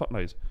improve us? Fuck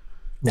knows.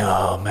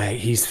 No, mate.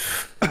 He's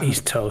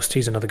toast.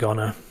 He's another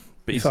goner.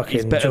 But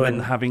he's better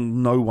than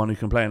having no one who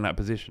can play in that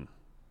position.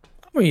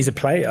 Well, he's a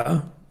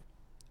player.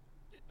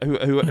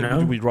 Who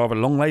would we rather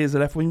Longley as a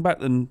left wing back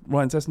than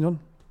Ryan Sessegnon?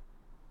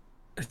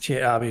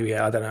 Yeah, I mean,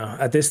 I don't know.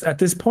 At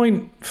this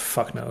point,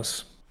 fuck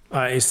knows.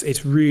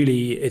 It's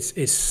really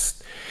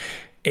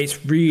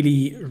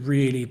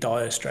really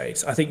dire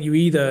straits. I think you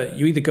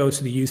either go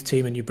to the youth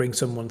team and you bring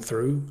someone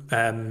through.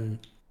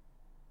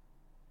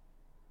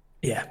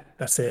 Yeah,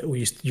 that's it.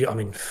 I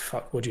mean,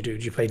 fuck. What do you do?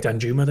 Do you play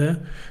Danjuma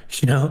there?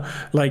 You know,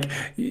 like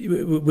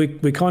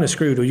we're kind of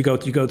screwed. Or you go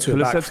to a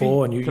back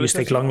 4 and you just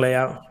take Longley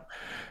out.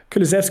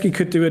 Kulusevski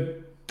could do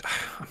it.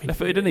 I mean,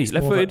 left-footed, isn't he?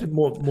 Left-footed.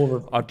 More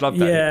of a, I'd love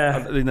that.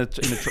 Yeah.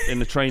 In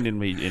the training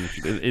meeting,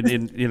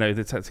 in you know,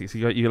 the tactics,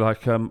 you're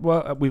like,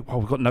 we've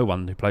got no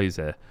one who plays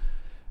there.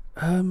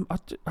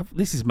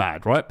 This is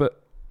mad, right?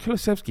 But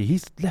Kulusevski,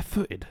 he's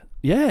left-footed.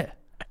 Yeah,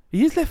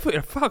 he is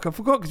left-footed. Fuck, I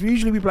forgot, because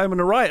usually we play him on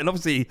the right, and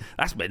obviously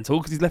that's mental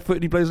because he's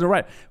left-footed. He plays on the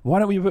right. Why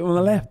don't we put him on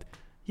the left?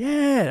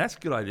 Yeah, that's a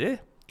good idea.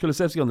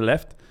 Kulusevski on the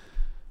left.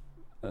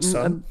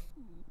 And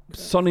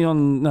Sonny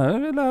on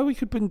no, we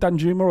could bring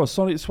Danjuma or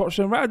Sonny to swatch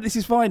them around. This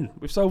is fine.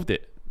 We've solved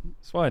it.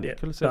 It's fine. Yeah,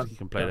 Kulusevski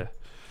can play there.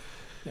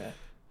 Yeah.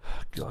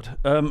 God.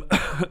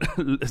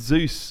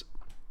 Zeus.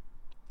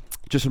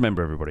 Just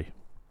remember, everybody,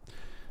 a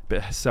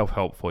bit of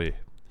self-help for you.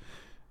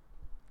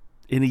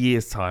 In a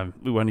year's time,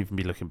 we won't even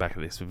be looking back at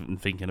this and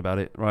thinking about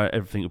it, right?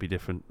 Everything will be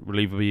different. We'll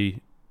either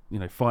be,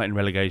 fighting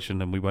relegation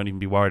and we won't even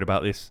be worried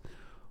about this,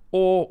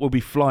 or we'll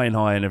be flying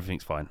high and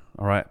everything's fine.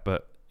 All right,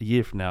 but a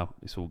year from now,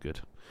 it's all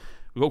good.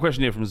 We've got a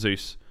question here from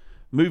Zeus.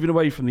 Moving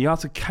away from the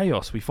utter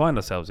chaos we find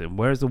ourselves in,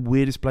 where is the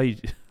weirdest place?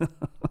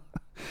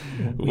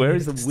 Where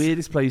is the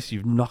weirdest place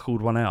you've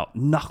knuckled one out?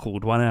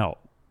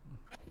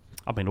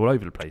 I've been all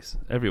over the place,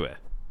 everywhere.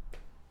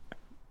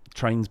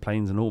 Trains,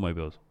 planes, and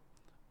automobiles.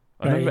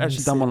 I've never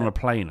actually done one on a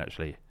plane,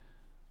 actually.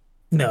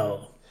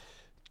 No,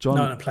 John,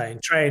 not on a plane.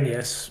 Train,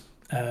 yes.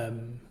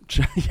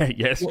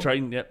 Yes,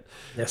 train. Yep.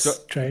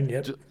 Yes, train.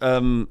 Yep.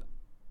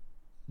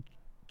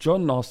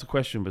 John asked a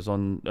question. Was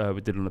on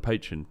we did on the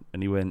Patreon,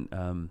 and he went.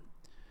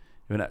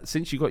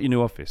 Since you got your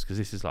new office, because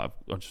this is like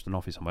just an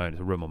office on my own, it's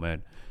a room on my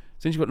own.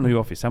 Since you got a new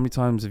office, how many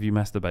times have you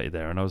masturbated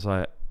there? And I was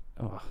like,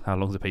 oh, how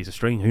long's a piece of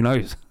string? Who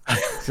knows?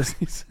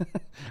 it's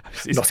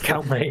Lost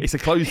count, mate. It's a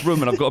closed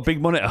room, and I've got a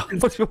big monitor.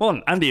 What do you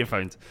want? And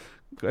earphones.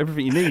 Got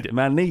everything you need. A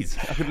man needs.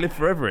 I could live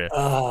forever here.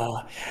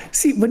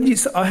 See,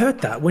 I heard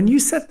that. When you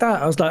said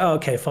that, I was like, oh,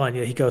 okay, fine.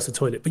 Yeah, he goes to the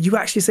toilet. But you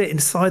actually say it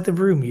inside the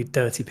room, you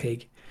dirty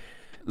pig.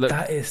 Look,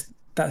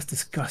 that's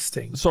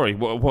disgusting. Sorry,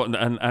 what?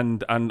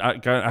 And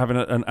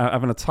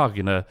having a tug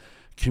in a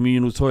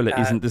communal toilet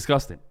isn't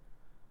disgusting.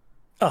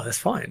 Oh, that's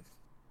fine.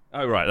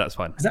 Oh, right, that's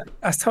fine.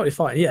 That's totally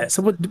fine. Yeah.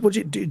 So, what do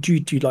you do? Do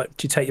you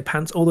take your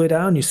pants all the way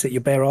down? You sit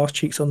your bare ass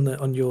cheeks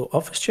on your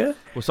office chair?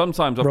 Well,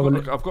 sometimes I've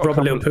got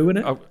a little poo in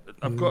it.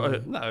 I've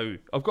got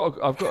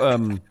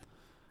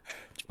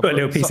put a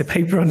little piece of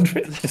paper under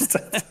it.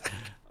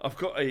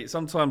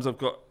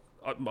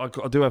 I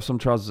do have some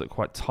trousers that are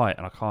quite tight,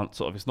 and I can't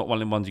sort of. It's not one of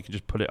them ones you can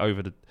just put it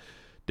over the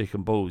dick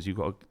and balls. You've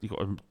got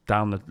to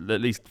down at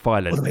least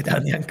thigh length. All the way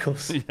down the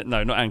ankles.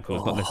 No, not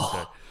ankles, not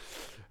necessary.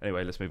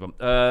 Anyway, let's move on.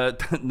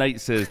 Nate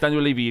says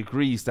Daniel Levy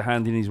agrees to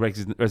hand in his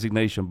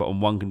resignation, but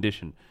on one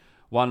condition: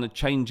 1,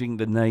 changing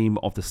the name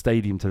of the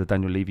stadium to the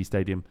Daniel Levy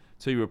Stadium;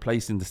 2,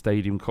 replacing the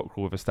stadium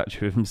cockerel with a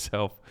statue of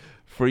himself;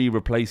 3,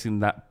 replacing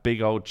that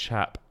big old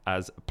chap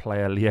as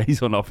player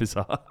liaison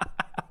officer.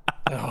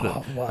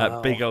 Wow.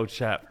 That big old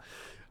chap.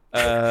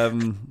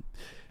 It's.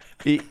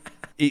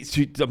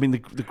 I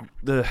mean,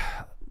 do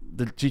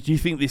you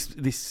think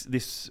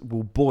this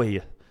will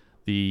buoy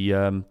the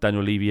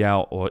Daniel Levy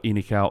out or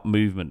ENIC out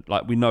movement?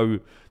 Like, we know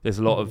there's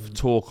a lot of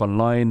talk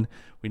online.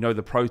 We know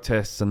the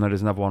protests, and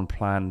there's another one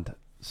planned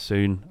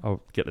soon.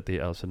 I'll get the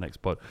details for the next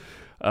pod.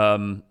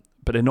 But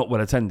they're not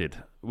well attended,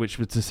 which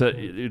would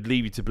it would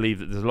lead you to believe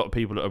that there's a lot of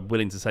people that are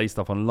willing to say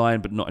stuff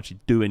online but not actually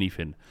do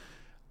anything.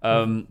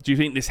 Do you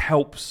think this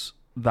helps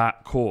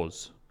that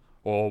cause,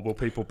 or will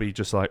people be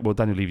just like, well,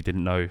 Daniel Levy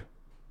didn't know,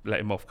 let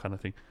him off, kind of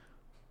thing?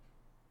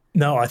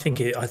 No, I think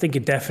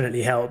it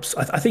definitely helps.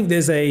 I think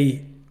there's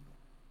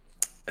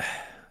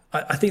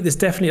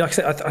definitely, like I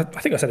said, I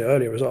think I said it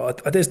earlier as well.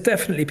 There's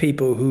definitely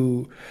people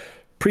who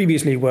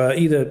previously were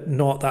either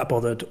not that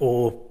bothered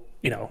or,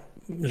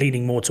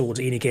 leaning more towards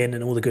ENIC in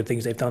and all the good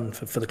things they've done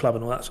for the club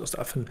and all that sort of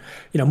stuff. And,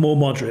 more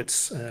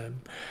moderates,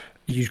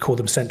 you'd call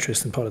them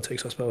centrists in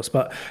politics, I suppose.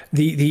 But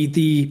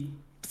the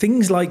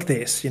things like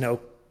this,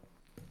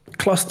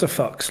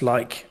 clusterfucks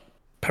like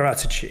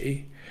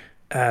Paratici,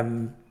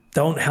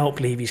 don't help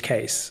Levy's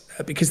case,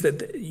 because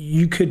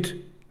you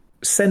could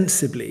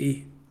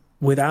sensibly,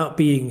 without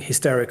being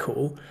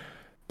hysterical,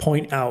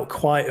 point out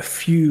quite a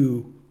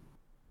few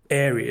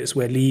areas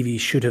where Levy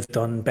should have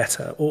done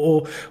better,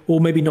 or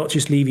maybe not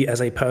just Levy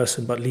as a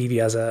person, but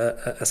Levy as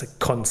a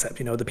concept.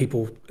 The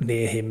people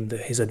near him,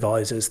 his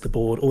advisors, the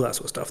board, all that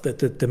sort of stuff.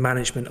 The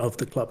management of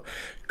the club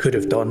could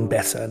have done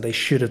better, and they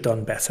should have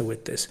done better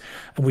with this.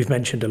 And we've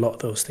mentioned a lot of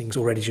those things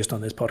already just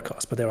on this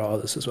podcast, but there are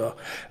others as well.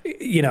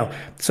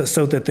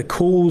 So that the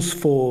calls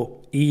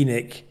for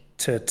ENIC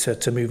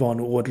to move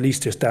on, or at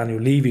least just Daniel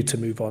Levy to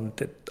move on,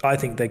 that I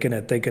think they're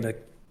gonna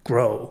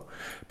grow,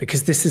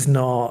 because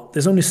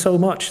there's only so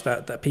much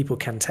that people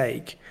can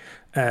take.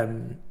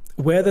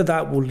 Whether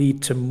that will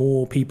lead to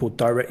more people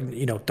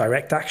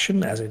direct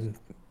action, as in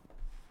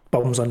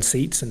bums on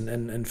seats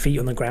and feet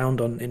on the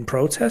ground in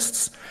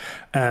protests,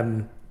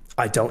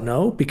 I don't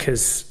know,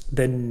 because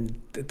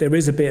then there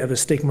is a bit of a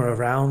stigma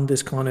around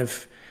this kind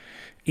of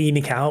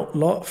ENIC out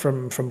lot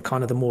from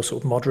kind of the more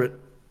sort of moderate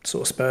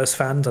sort of Spurs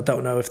fans. I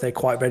don't know if they're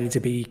quite ready to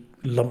be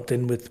lumped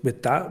in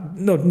with that.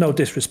 No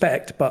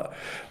disrespect, but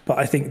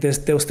I think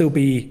there'll still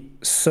be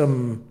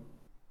some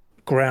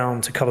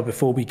ground to cover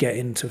before we get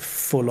into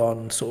full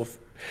on sort of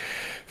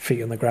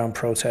feet on the ground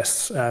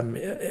protests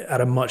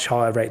at a much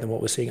higher rate than what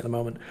we're seeing at the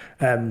moment.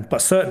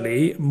 But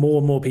certainly more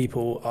and more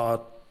people are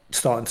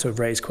starting to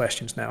raise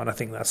questions now, and I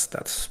think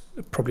that's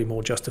probably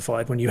more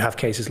justified when you have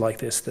cases like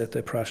this, the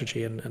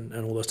Paratici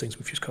and all those things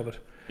we've just covered.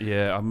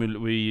 Yeah, I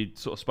mean, we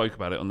sort of spoke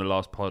about it on the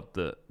last pod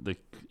that the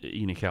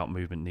ENIC out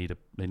movement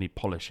need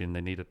polishing. They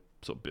need a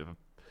sort of bit of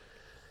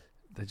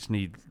they just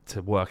need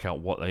to work out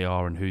what they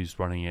are and who's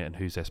running it and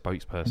who's their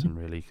spokesperson,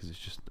 really, because it's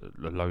just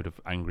a load of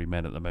angry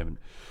men at the moment.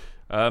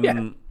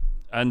 And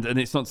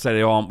it's not to say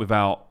they aren't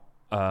without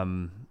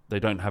they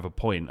don't have a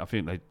point. I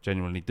think they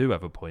genuinely do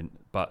have a point,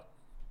 but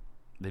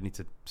they need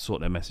to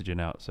sort their messaging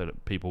out so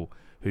that people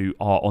who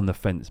are on the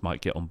fence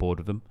might get on board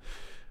with them.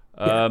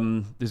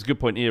 There's a good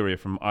point here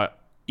from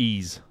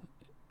Ease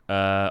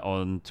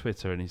on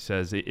Twitter, and he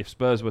says, if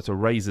Spurs were to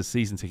raise the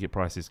season ticket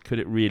prices, could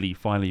it really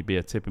finally be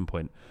a tipping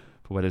point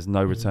for where there's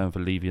no return for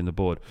Levy and the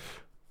board?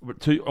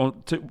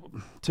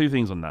 Two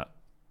things on that.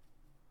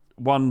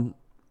 One,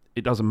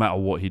 it doesn't matter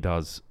what he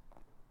does.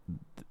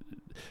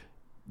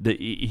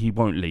 He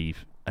won't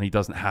leave. And he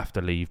doesn't have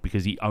to leave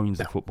because he owns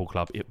the football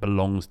club. It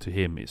belongs to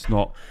him. It's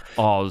not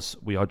ours.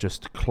 We are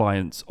just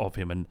clients of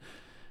him. And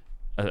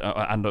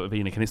and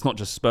Vinic, and it's not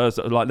just Spurs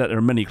that are like that. There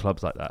are many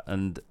clubs like that,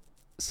 and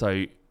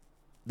so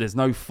there's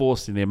no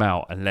forcing him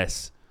out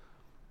unless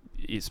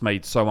it's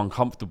made so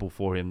uncomfortable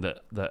for him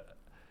that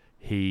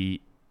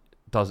he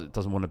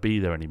doesn't want to be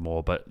there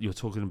anymore. But you're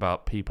talking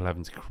about people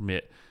having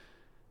to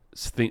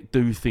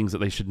do things that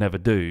they should never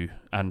do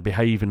and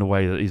behave in a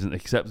way that isn't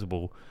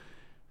acceptable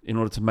in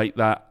order to make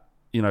that,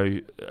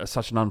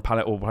 such an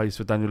unpalatable place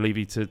for Daniel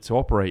Levy to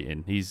operate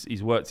in.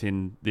 He's worked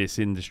in this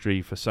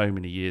industry for so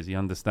many years. He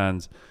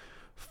understands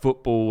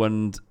football,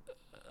 and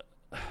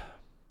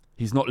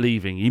he's not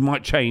leaving. He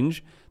might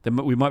change. Then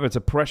we might be able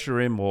to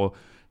pressure him, or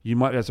you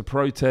might be able to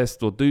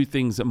protest or do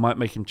things that might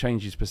make him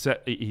change his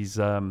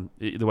the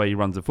way he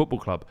runs a football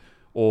club,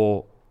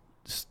 or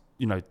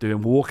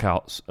doing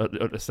walkouts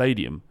at the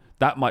stadium.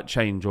 That might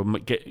change or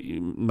make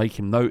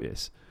him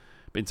notice.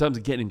 But in terms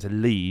of getting him to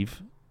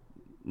leave,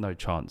 no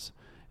chance.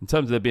 In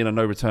terms of there being a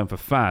no return for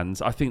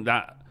fans, I think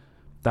that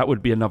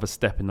would be another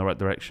step in the right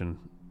direction.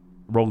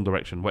 Wrong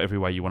direction, whatever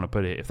way you want to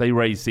put it. If they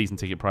raise season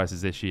ticket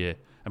prices this year,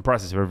 and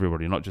prices for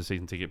everybody, not just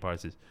season ticket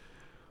prices,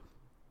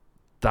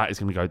 that is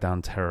going to go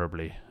down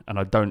terribly. And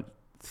I don't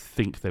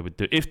think they would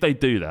do. If they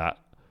do that,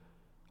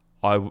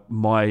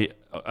 my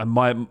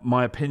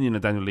opinion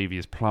of Daniel Levy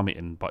is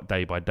plummeting by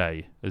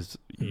day, as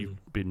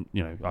you've been.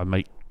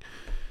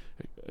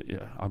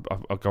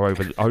 I'll go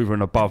over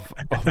and above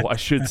what I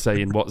should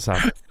say in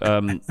WhatsApp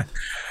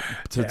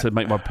to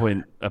make my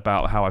point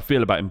about how I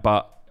feel about him.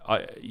 But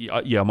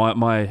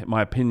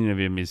my opinion of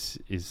him is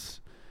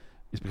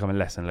becoming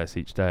less and less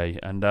each day,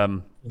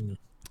 and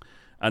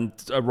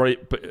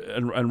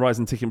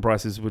rising ticket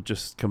prices would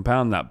just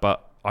compound that.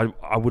 But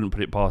I wouldn't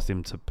put it past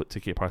him to put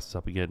ticket prices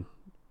up again.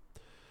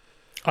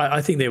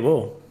 I think they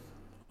will.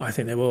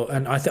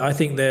 And I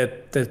think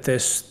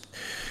there's.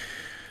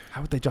 How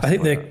would they justify I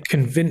think they're that?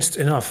 convinced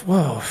enough.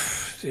 Well,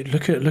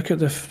 look at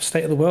the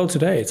state of the world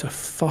today. It's a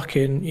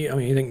fucking.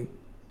 You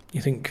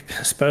think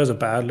Spurs are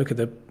bad? Look at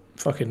the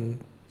fucking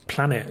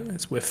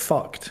planet. We're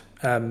fucked.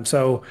 And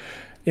the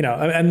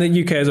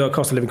UK as well,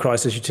 cost of living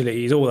crisis,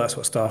 utilities, all that sort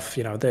of stuff.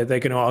 They're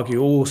going to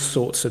argue all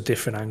sorts of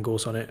different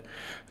angles on it.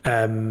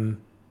 I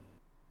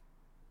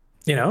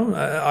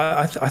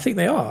think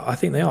they are. I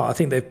think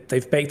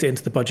they've baked it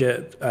into the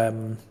budget.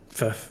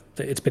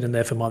 It's been in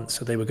there for months,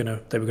 so they were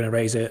gonna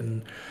raise it,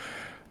 and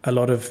a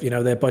lot of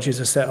their budgets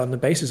are set on the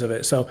basis of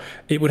it. So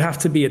it would have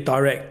to be a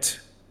direct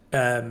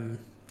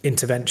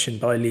intervention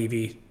by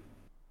Levy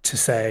to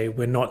say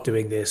we're not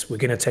doing this. We're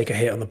going to take a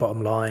hit on the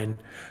bottom line.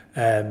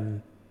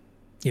 Profits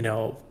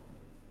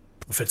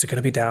are going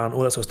to be down,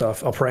 all that sort of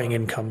stuff. Operating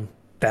income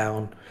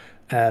down.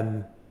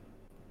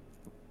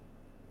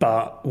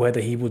 But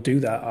whether he will do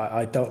that,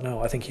 I don't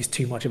know. I think he's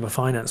too much of a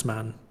finance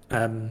man.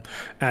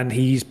 And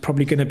he's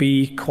probably going to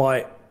be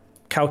quite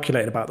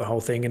calculated about the whole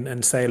thing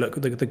and say, look,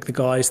 the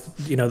guys,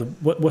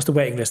 what's the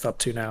waiting list up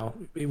to now?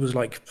 It was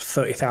like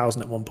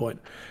 30,000 at one point.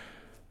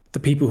 The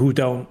people who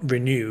don't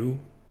renew,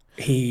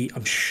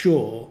 I'm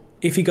sure,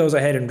 if he goes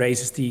ahead and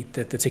raises the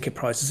ticket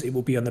prices, it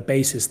will be on the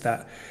basis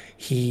that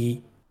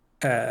he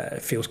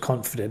feels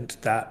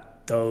confident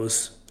that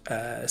those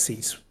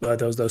seats,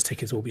 those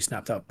tickets will be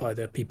snapped up by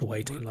the people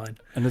waiting in line.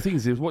 And the thing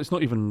is, it's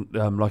not even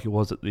like it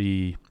was at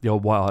the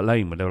old White Hart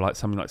Lane, where there were like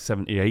something like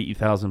 70,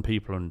 80,000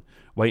 people on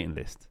waiting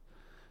list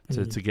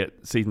to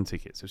get season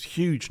tickets. It was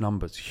huge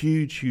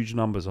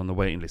numbers on the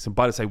waiting list. And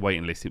by the say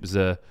waiting list, it was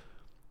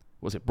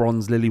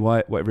bronze Lily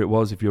White, whatever it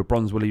was. If you're a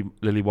bronze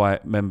Lily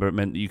White member, it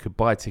meant that you could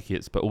buy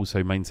tickets but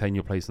also maintain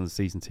your place on the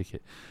season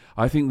ticket.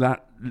 I think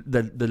that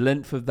the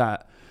length of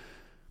that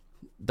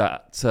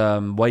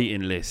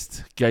waiting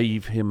list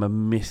gave him a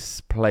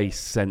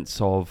misplaced sense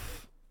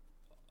of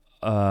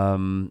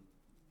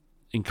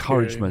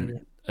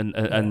encouragement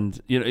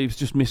and it was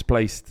just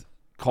misplaced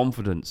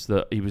confidence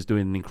that he was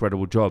doing an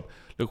incredible job.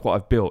 Look what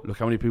I've built. Look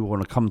how many people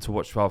want to come to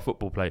watch our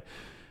football play.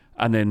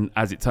 And then,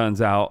 as it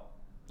turns out,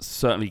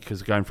 certainly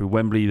because going through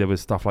Wembley, there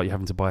was stuff like you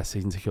having to buy a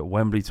season ticket at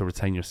Wembley to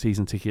retain your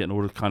season ticket and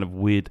all the kind of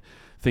weird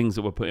things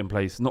that were put in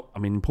place.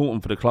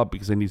 Important for the club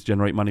because they need to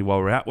generate money while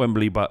we're at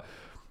Wembley, but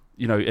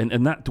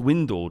and that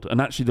dwindled. And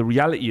actually, the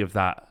reality of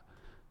that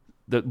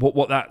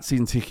what that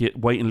season ticket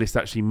waiting list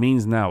actually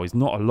means now is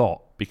not a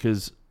lot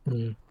because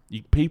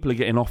people are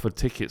getting offered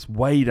tickets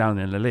way down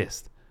in the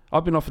list.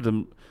 I've been offered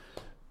them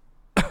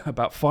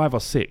about 5 or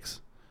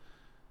 6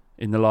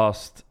 in the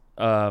last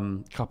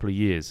couple of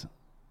years.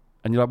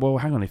 And you're like, well,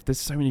 hang on, if there's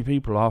so many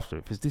people after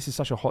it, if this is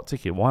such a hot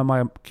ticket, why am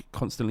I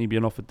constantly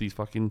being offered these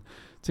fucking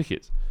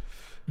tickets?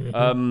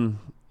 Well,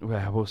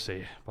 we'll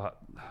see. But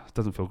it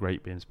doesn't feel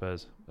great being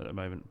Spurs at the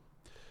moment.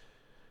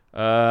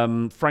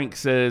 Frank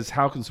says,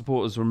 how can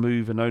supporters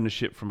remove an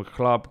ownership from a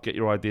club? Get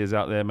your ideas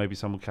out there. Maybe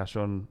someone cash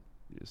on.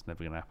 It's never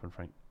going to happen,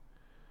 Frank.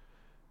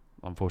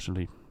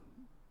 Unfortunately.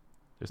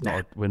 It's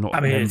not. We're not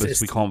members.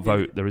 We can't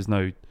vote. There's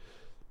no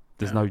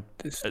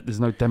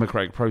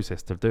democratic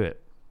process to do it.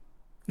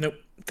 Nope.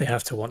 They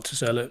have to want to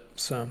sell it.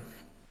 So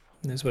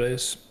it is what it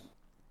is.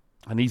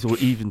 And he's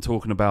even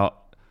talking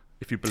about,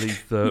 if you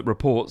believe the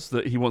reports,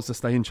 that he wants to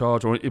stay in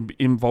charge or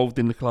involved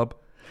in the club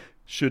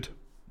should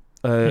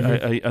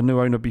a new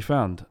owner be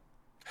found.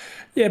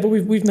 Yeah, but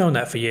we've known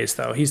that for years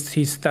though.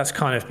 He's that's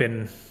kind of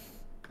been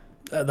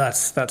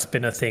that's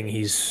been a thing.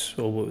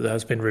 That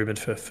has been rumored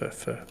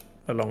for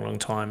a long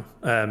time.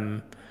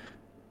 I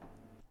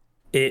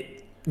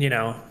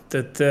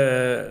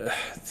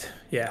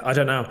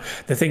don't know.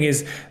 The thing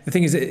is,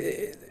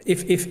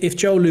 if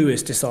Joe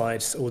Lewis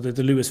decides, or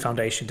the Lewis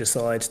Foundation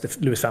decides, the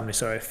Lewis family,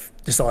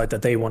 decide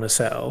that they want to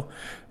sell,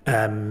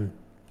 there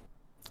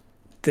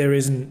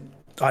isn't.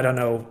 I don't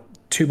know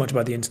too much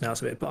about the ins and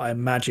outs of it, but I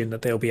imagine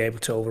that they'll be able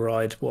to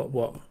override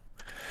what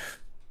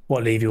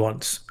Levy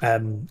wants.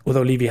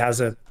 Although Levy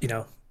has a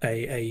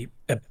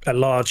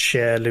large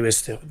share,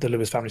 the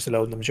Lewis family still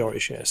own the majority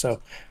share.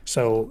 So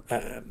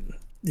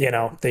they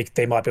might be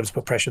able to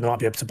put pressure. They might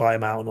be able to buy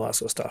him out and all that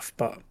sort of stuff.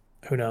 But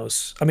who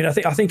knows? I mean, I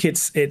think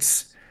it's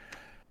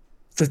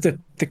the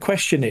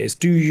question is,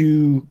 do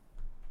you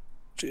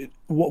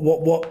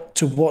what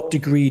to what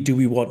degree do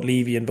we want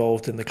Levy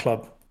involved in the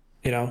club?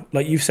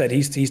 Like you've said,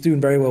 he's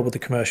doing very well with the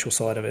commercial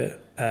side of it,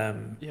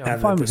 and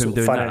the sort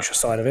of financial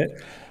side of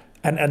it.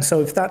 And so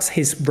if that's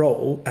his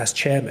role as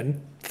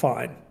chairman,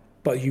 fine.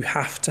 But you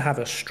have to have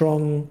a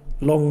strong,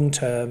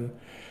 long-term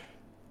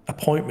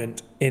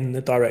appointment in the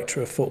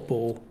director of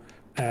football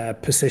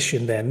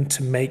position then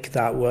to make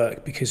that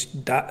work, because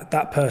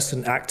that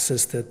person acts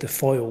as the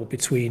foil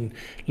between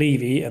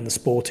Levy and the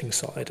sporting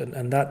side,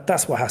 and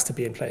that's what has to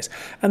be in place.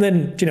 And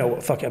then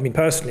fuck it. I mean,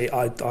 personally,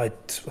 I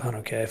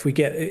don't care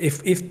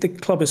if the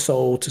club is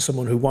sold to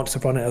someone who wants to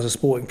run it as a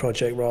sporting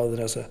project rather than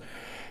as a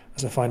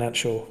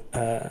financial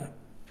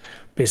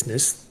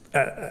business,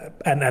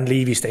 and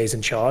Levy stays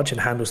in charge and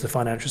handles the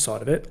financial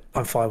side of it.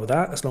 I'm fine with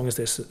that, as long as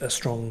there's a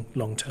strong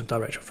long-term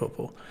director of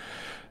football.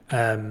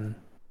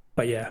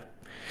 But yeah,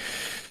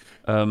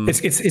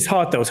 it's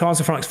hard though. To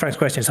answer Frank's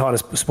question, it's hard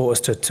as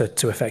supporters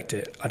to affect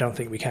it. I don't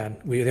think we can.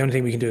 The only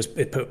thing we can do is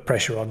put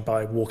pressure on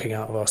by walking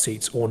out of our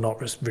seats or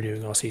not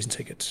renewing our season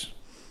tickets.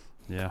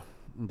 Yeah,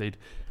 indeed.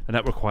 And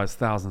that requires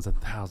thousands and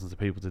thousands of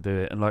people to do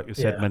it. And like you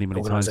said many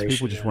times,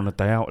 people just want a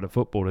day out of the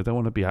football. They don't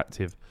want to be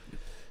active.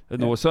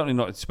 No, certainly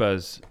not at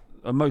Spurs.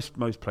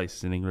 Most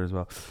places in England as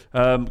well.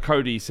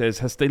 Cody says,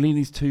 has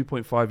Stellini's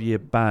 2.5-year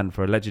ban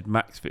for alleged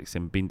match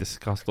fixing been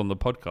discussed on the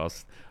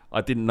podcast?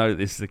 I didn't know that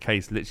this is the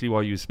case. Literally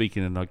while you were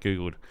speaking, and I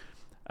googled,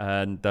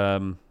 and I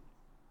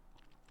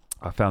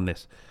found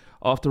this.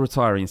 After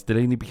retiring,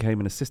 Stellini became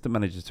an assistant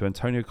manager to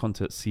Antonio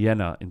Conte at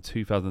Siena in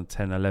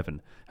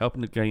 2010-11,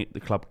 helping the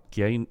club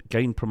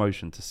gain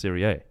promotion to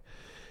Serie A.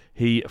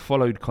 He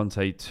followed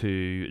Conte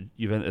to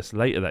Juventus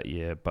later that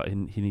year, but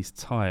in his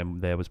time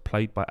there was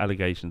plagued by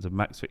allegations of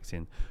match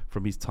fixing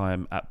from his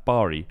time at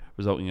Bari,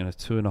 resulting in a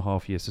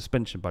 2.5-year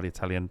suspension by the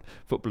Italian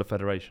Football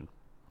Federation.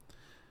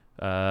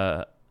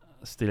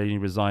 Stellini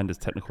resigned as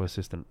technical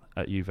assistant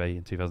at Juve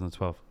in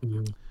 2012.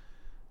 Mm-hmm.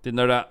 Didn't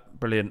know that.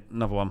 Brilliant.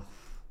 Another one.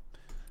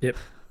 Yep.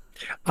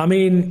 I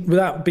mean,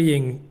 without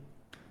being...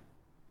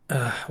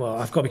 well,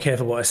 I've got to be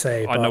careful what I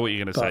say. I know what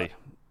you're going to say.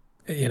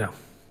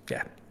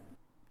 Yeah.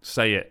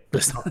 Say it.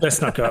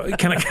 Let's not go.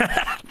 Can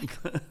I?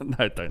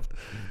 No, don't.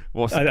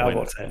 What's the point?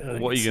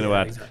 What are you going to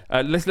add?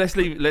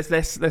 Exactly.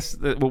 Let's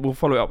we'll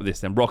follow it up with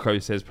this then. Rocco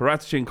says,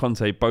 Paratici and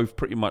Conte both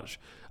pretty much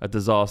a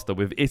disaster,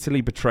 with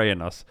Italy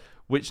betraying us.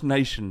 Which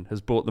nation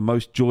has brought the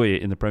most joy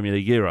in the Premier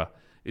League era?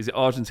 Is it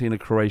Argentina,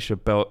 Croatia,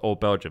 or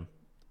Belgium?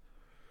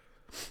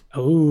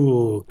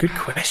 Oh, good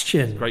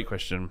question. Great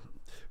question.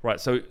 Right,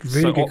 so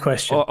really good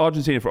question.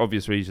 Argentina for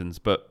obvious reasons,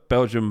 but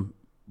Belgium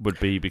would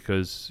be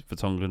because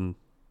Vertonghen,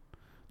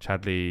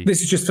 Chadley.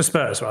 This is just for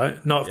Spurs,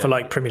 right? Not for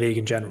like Premier League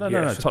in general.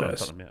 No,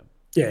 Tottenham, yeah.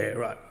 Yeah,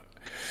 right.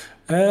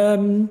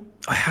 It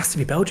has to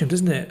be Belgium,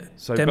 doesn't it?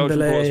 So Belgium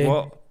brought us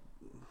what?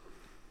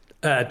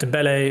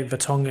 Dembele,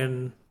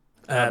 Vertonghen,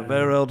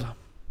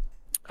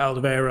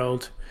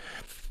 Alderweireld,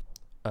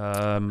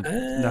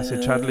 Nasser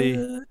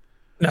Chadli.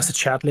 Nasser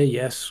Chadli,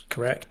 yes,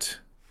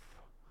 correct.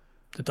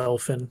 The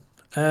Dolphin.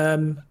 I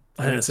think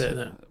that's it,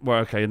 isn't it? Well,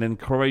 okay, and then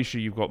Croatia,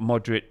 you've got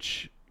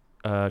Modric,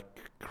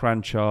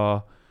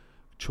 Kranjčar,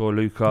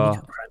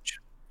 Čorluka,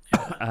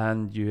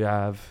 and you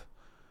have,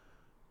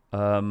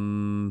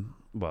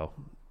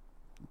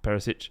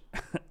 Perisic,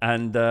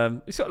 and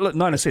it's got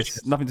 9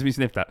 assists, nothing to be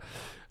sniffed at.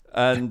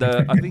 And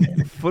I think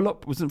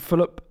wasn't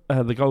Fulop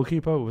the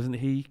goalkeeper? Wasn't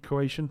he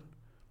Croatian?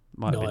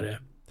 Might have been.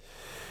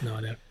 No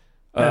idea.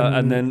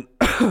 And then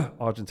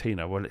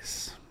Argentina. Well,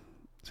 it's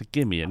a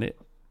gimme, isn't it?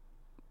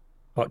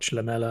 Poch,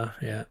 Lamela,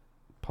 yeah.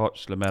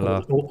 Poch,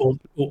 Lamela. All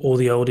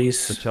the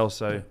oldies. The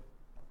Chelsea.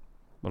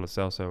 Well, Lo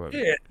Celso.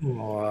 Yeah.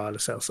 Lo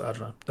Celso. I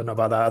don't know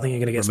about that. I think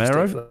you're going to get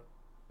Romero? some stuff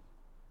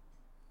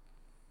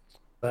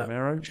for that.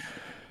 Romero?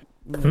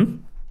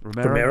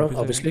 Romero,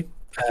 obviously.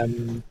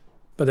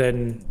 But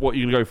then, what are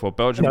you going to go for,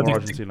 Belgium or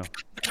Argentina?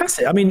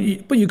 Classic. I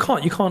mean, but you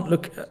can't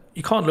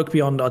look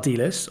beyond our D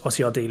list.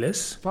 Obviously, our D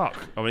list. Fuck.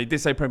 I mean, he did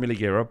say Premier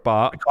League era,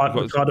 but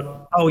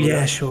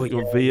Sure.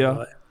 Your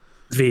Villa.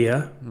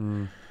 Villa.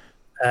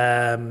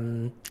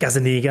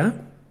 Gazzaniga.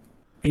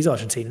 He's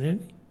Argentinian,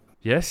 isn't he?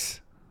 Yes.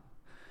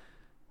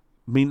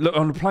 I mean, look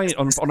on a playing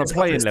level.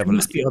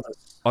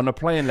 On a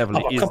playing level,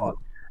 it isn't.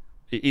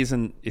 It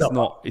isn't. It's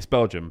not. It's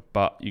Belgium,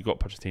 but you got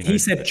Pochettino. He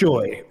said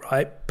joy,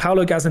 right?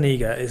 Paulo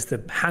Gazzaniga is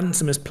the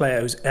handsomest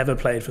player who's ever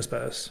played for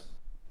Spurs.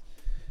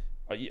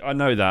 I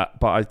know that,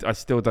 but I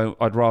still don't.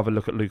 I'd rather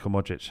look at Luka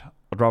Modric.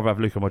 I'd rather have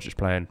Luka Modric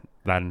playing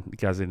than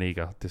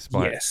Gazzaniga,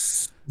 despite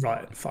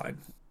right, fine.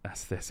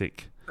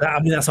 Aesthetic. I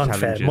mean, that's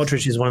unfair. Challenges.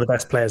 Modric is one of the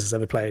best players that's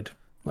ever played.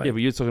 Like, Yeah, but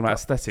you're talking about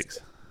aesthetics.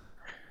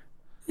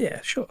 Yeah,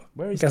 sure.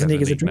 Where is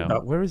Gazzaniga's a Gazzaniga dream now?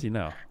 bug. Where is he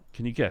now?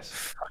 Can you guess?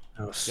 Fuck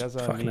knows.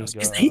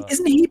 Gazzaniga.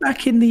 Isn't he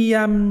back in the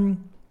oh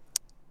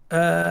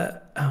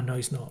no,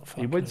 he's not.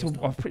 He went to.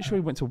 I'm pretty sure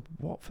he went to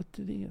Watford.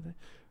 Did he?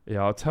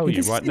 Yeah, I'll tell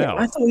you right now.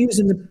 I thought he was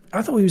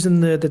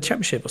in the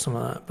Championship or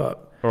something like that.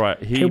 But All right,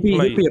 he'll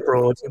be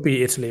abroad. He'll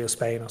be Italy or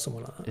Spain or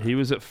something like that. He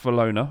was at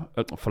Folona.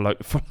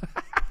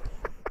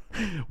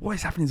 What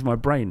is happening to my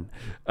brain?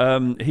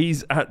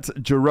 He's at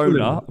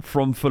Girona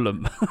from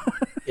Fulham.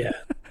 Yeah,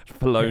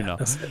 Folona.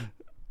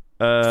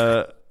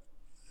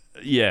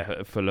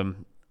 Yeah,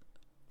 Fulham.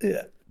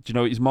 Yeah. Do you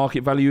know what his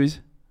market value is?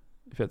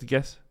 If you had to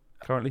guess,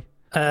 currently.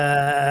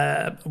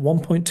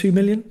 1.2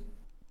 million.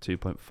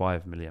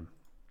 2.5 million.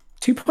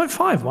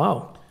 2.5.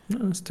 Wow, no,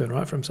 that's doing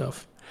right for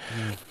himself.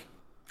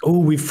 Oh,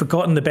 we've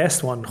forgotten the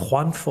best one.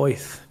 Juan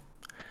Foyth.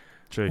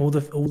 True. All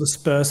the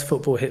Spurs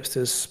football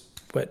hipsters'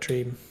 wet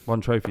dream.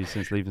 One trophy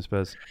since leaving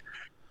Spurs.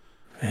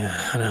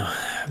 Yeah, I know.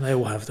 They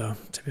all have, though.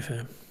 To be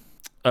fair.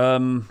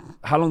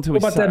 How long till we?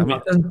 What about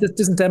Denmark?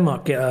 Doesn't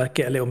Denmark get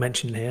a little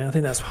mention here? I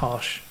think that's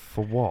harsh.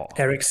 For what?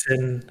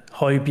 Eriksen,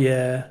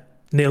 Højbjerg,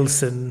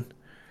 Nielsen.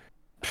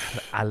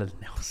 Alan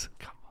Nelson.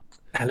 Come on.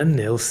 Alan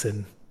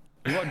Nielsen.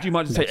 Do you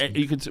mind to say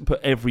you could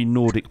put every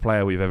Nordic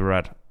player we've ever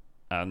had,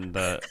 and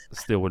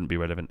still wouldn't be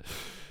relevant.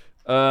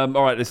 All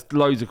right, there's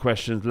loads of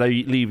questions.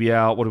 Levy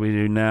out. What do we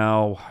do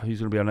now? Who's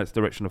going to be our next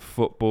direction of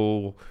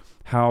football?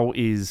 How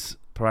is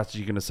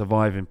Paratici going to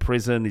survive in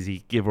prison? Is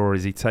he giver or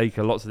is he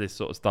taker? Lots of this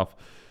sort of stuff.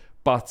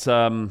 But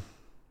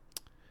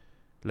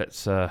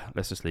let's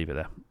just leave it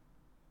there.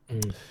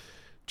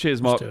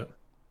 Cheers, Mark.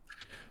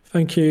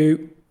 Thank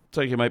you.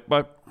 Take care, mate.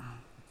 Bye.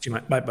 See you,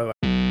 mate. Bye. Bye.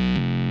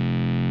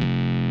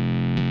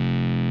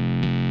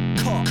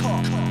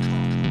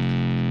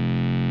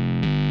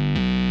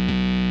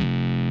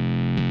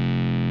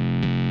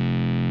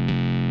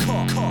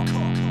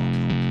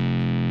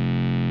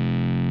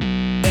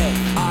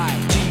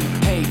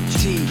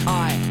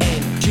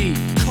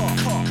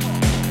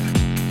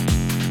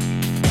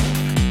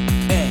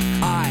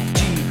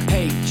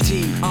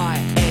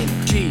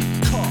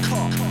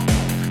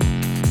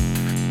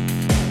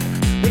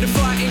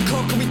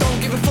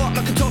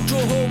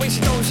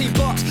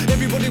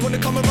 Everybody wanna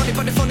come and run it,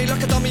 but they're funny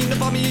like a dummy in the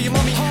bummy of your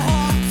mummy.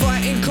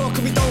 Fighting cock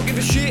and we don't give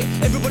a shit.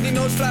 Everybody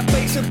knows flat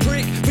bait's a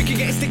prick. We can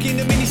get sticky in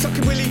the mini,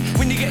 sucking willy.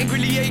 When you're getting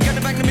grilly, yeah, you're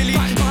gonna bang the milli.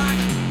 Bang, bang.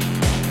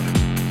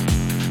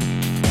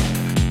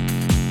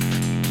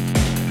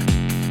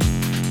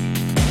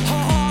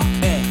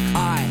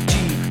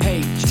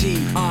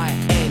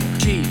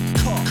 F-I-G-H-T-I-N-G.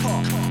 Cock.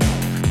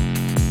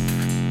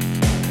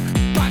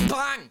 Bang,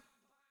 bang.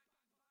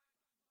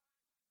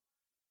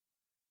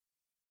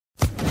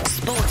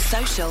 Sports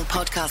Social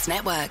Podcast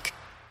Network.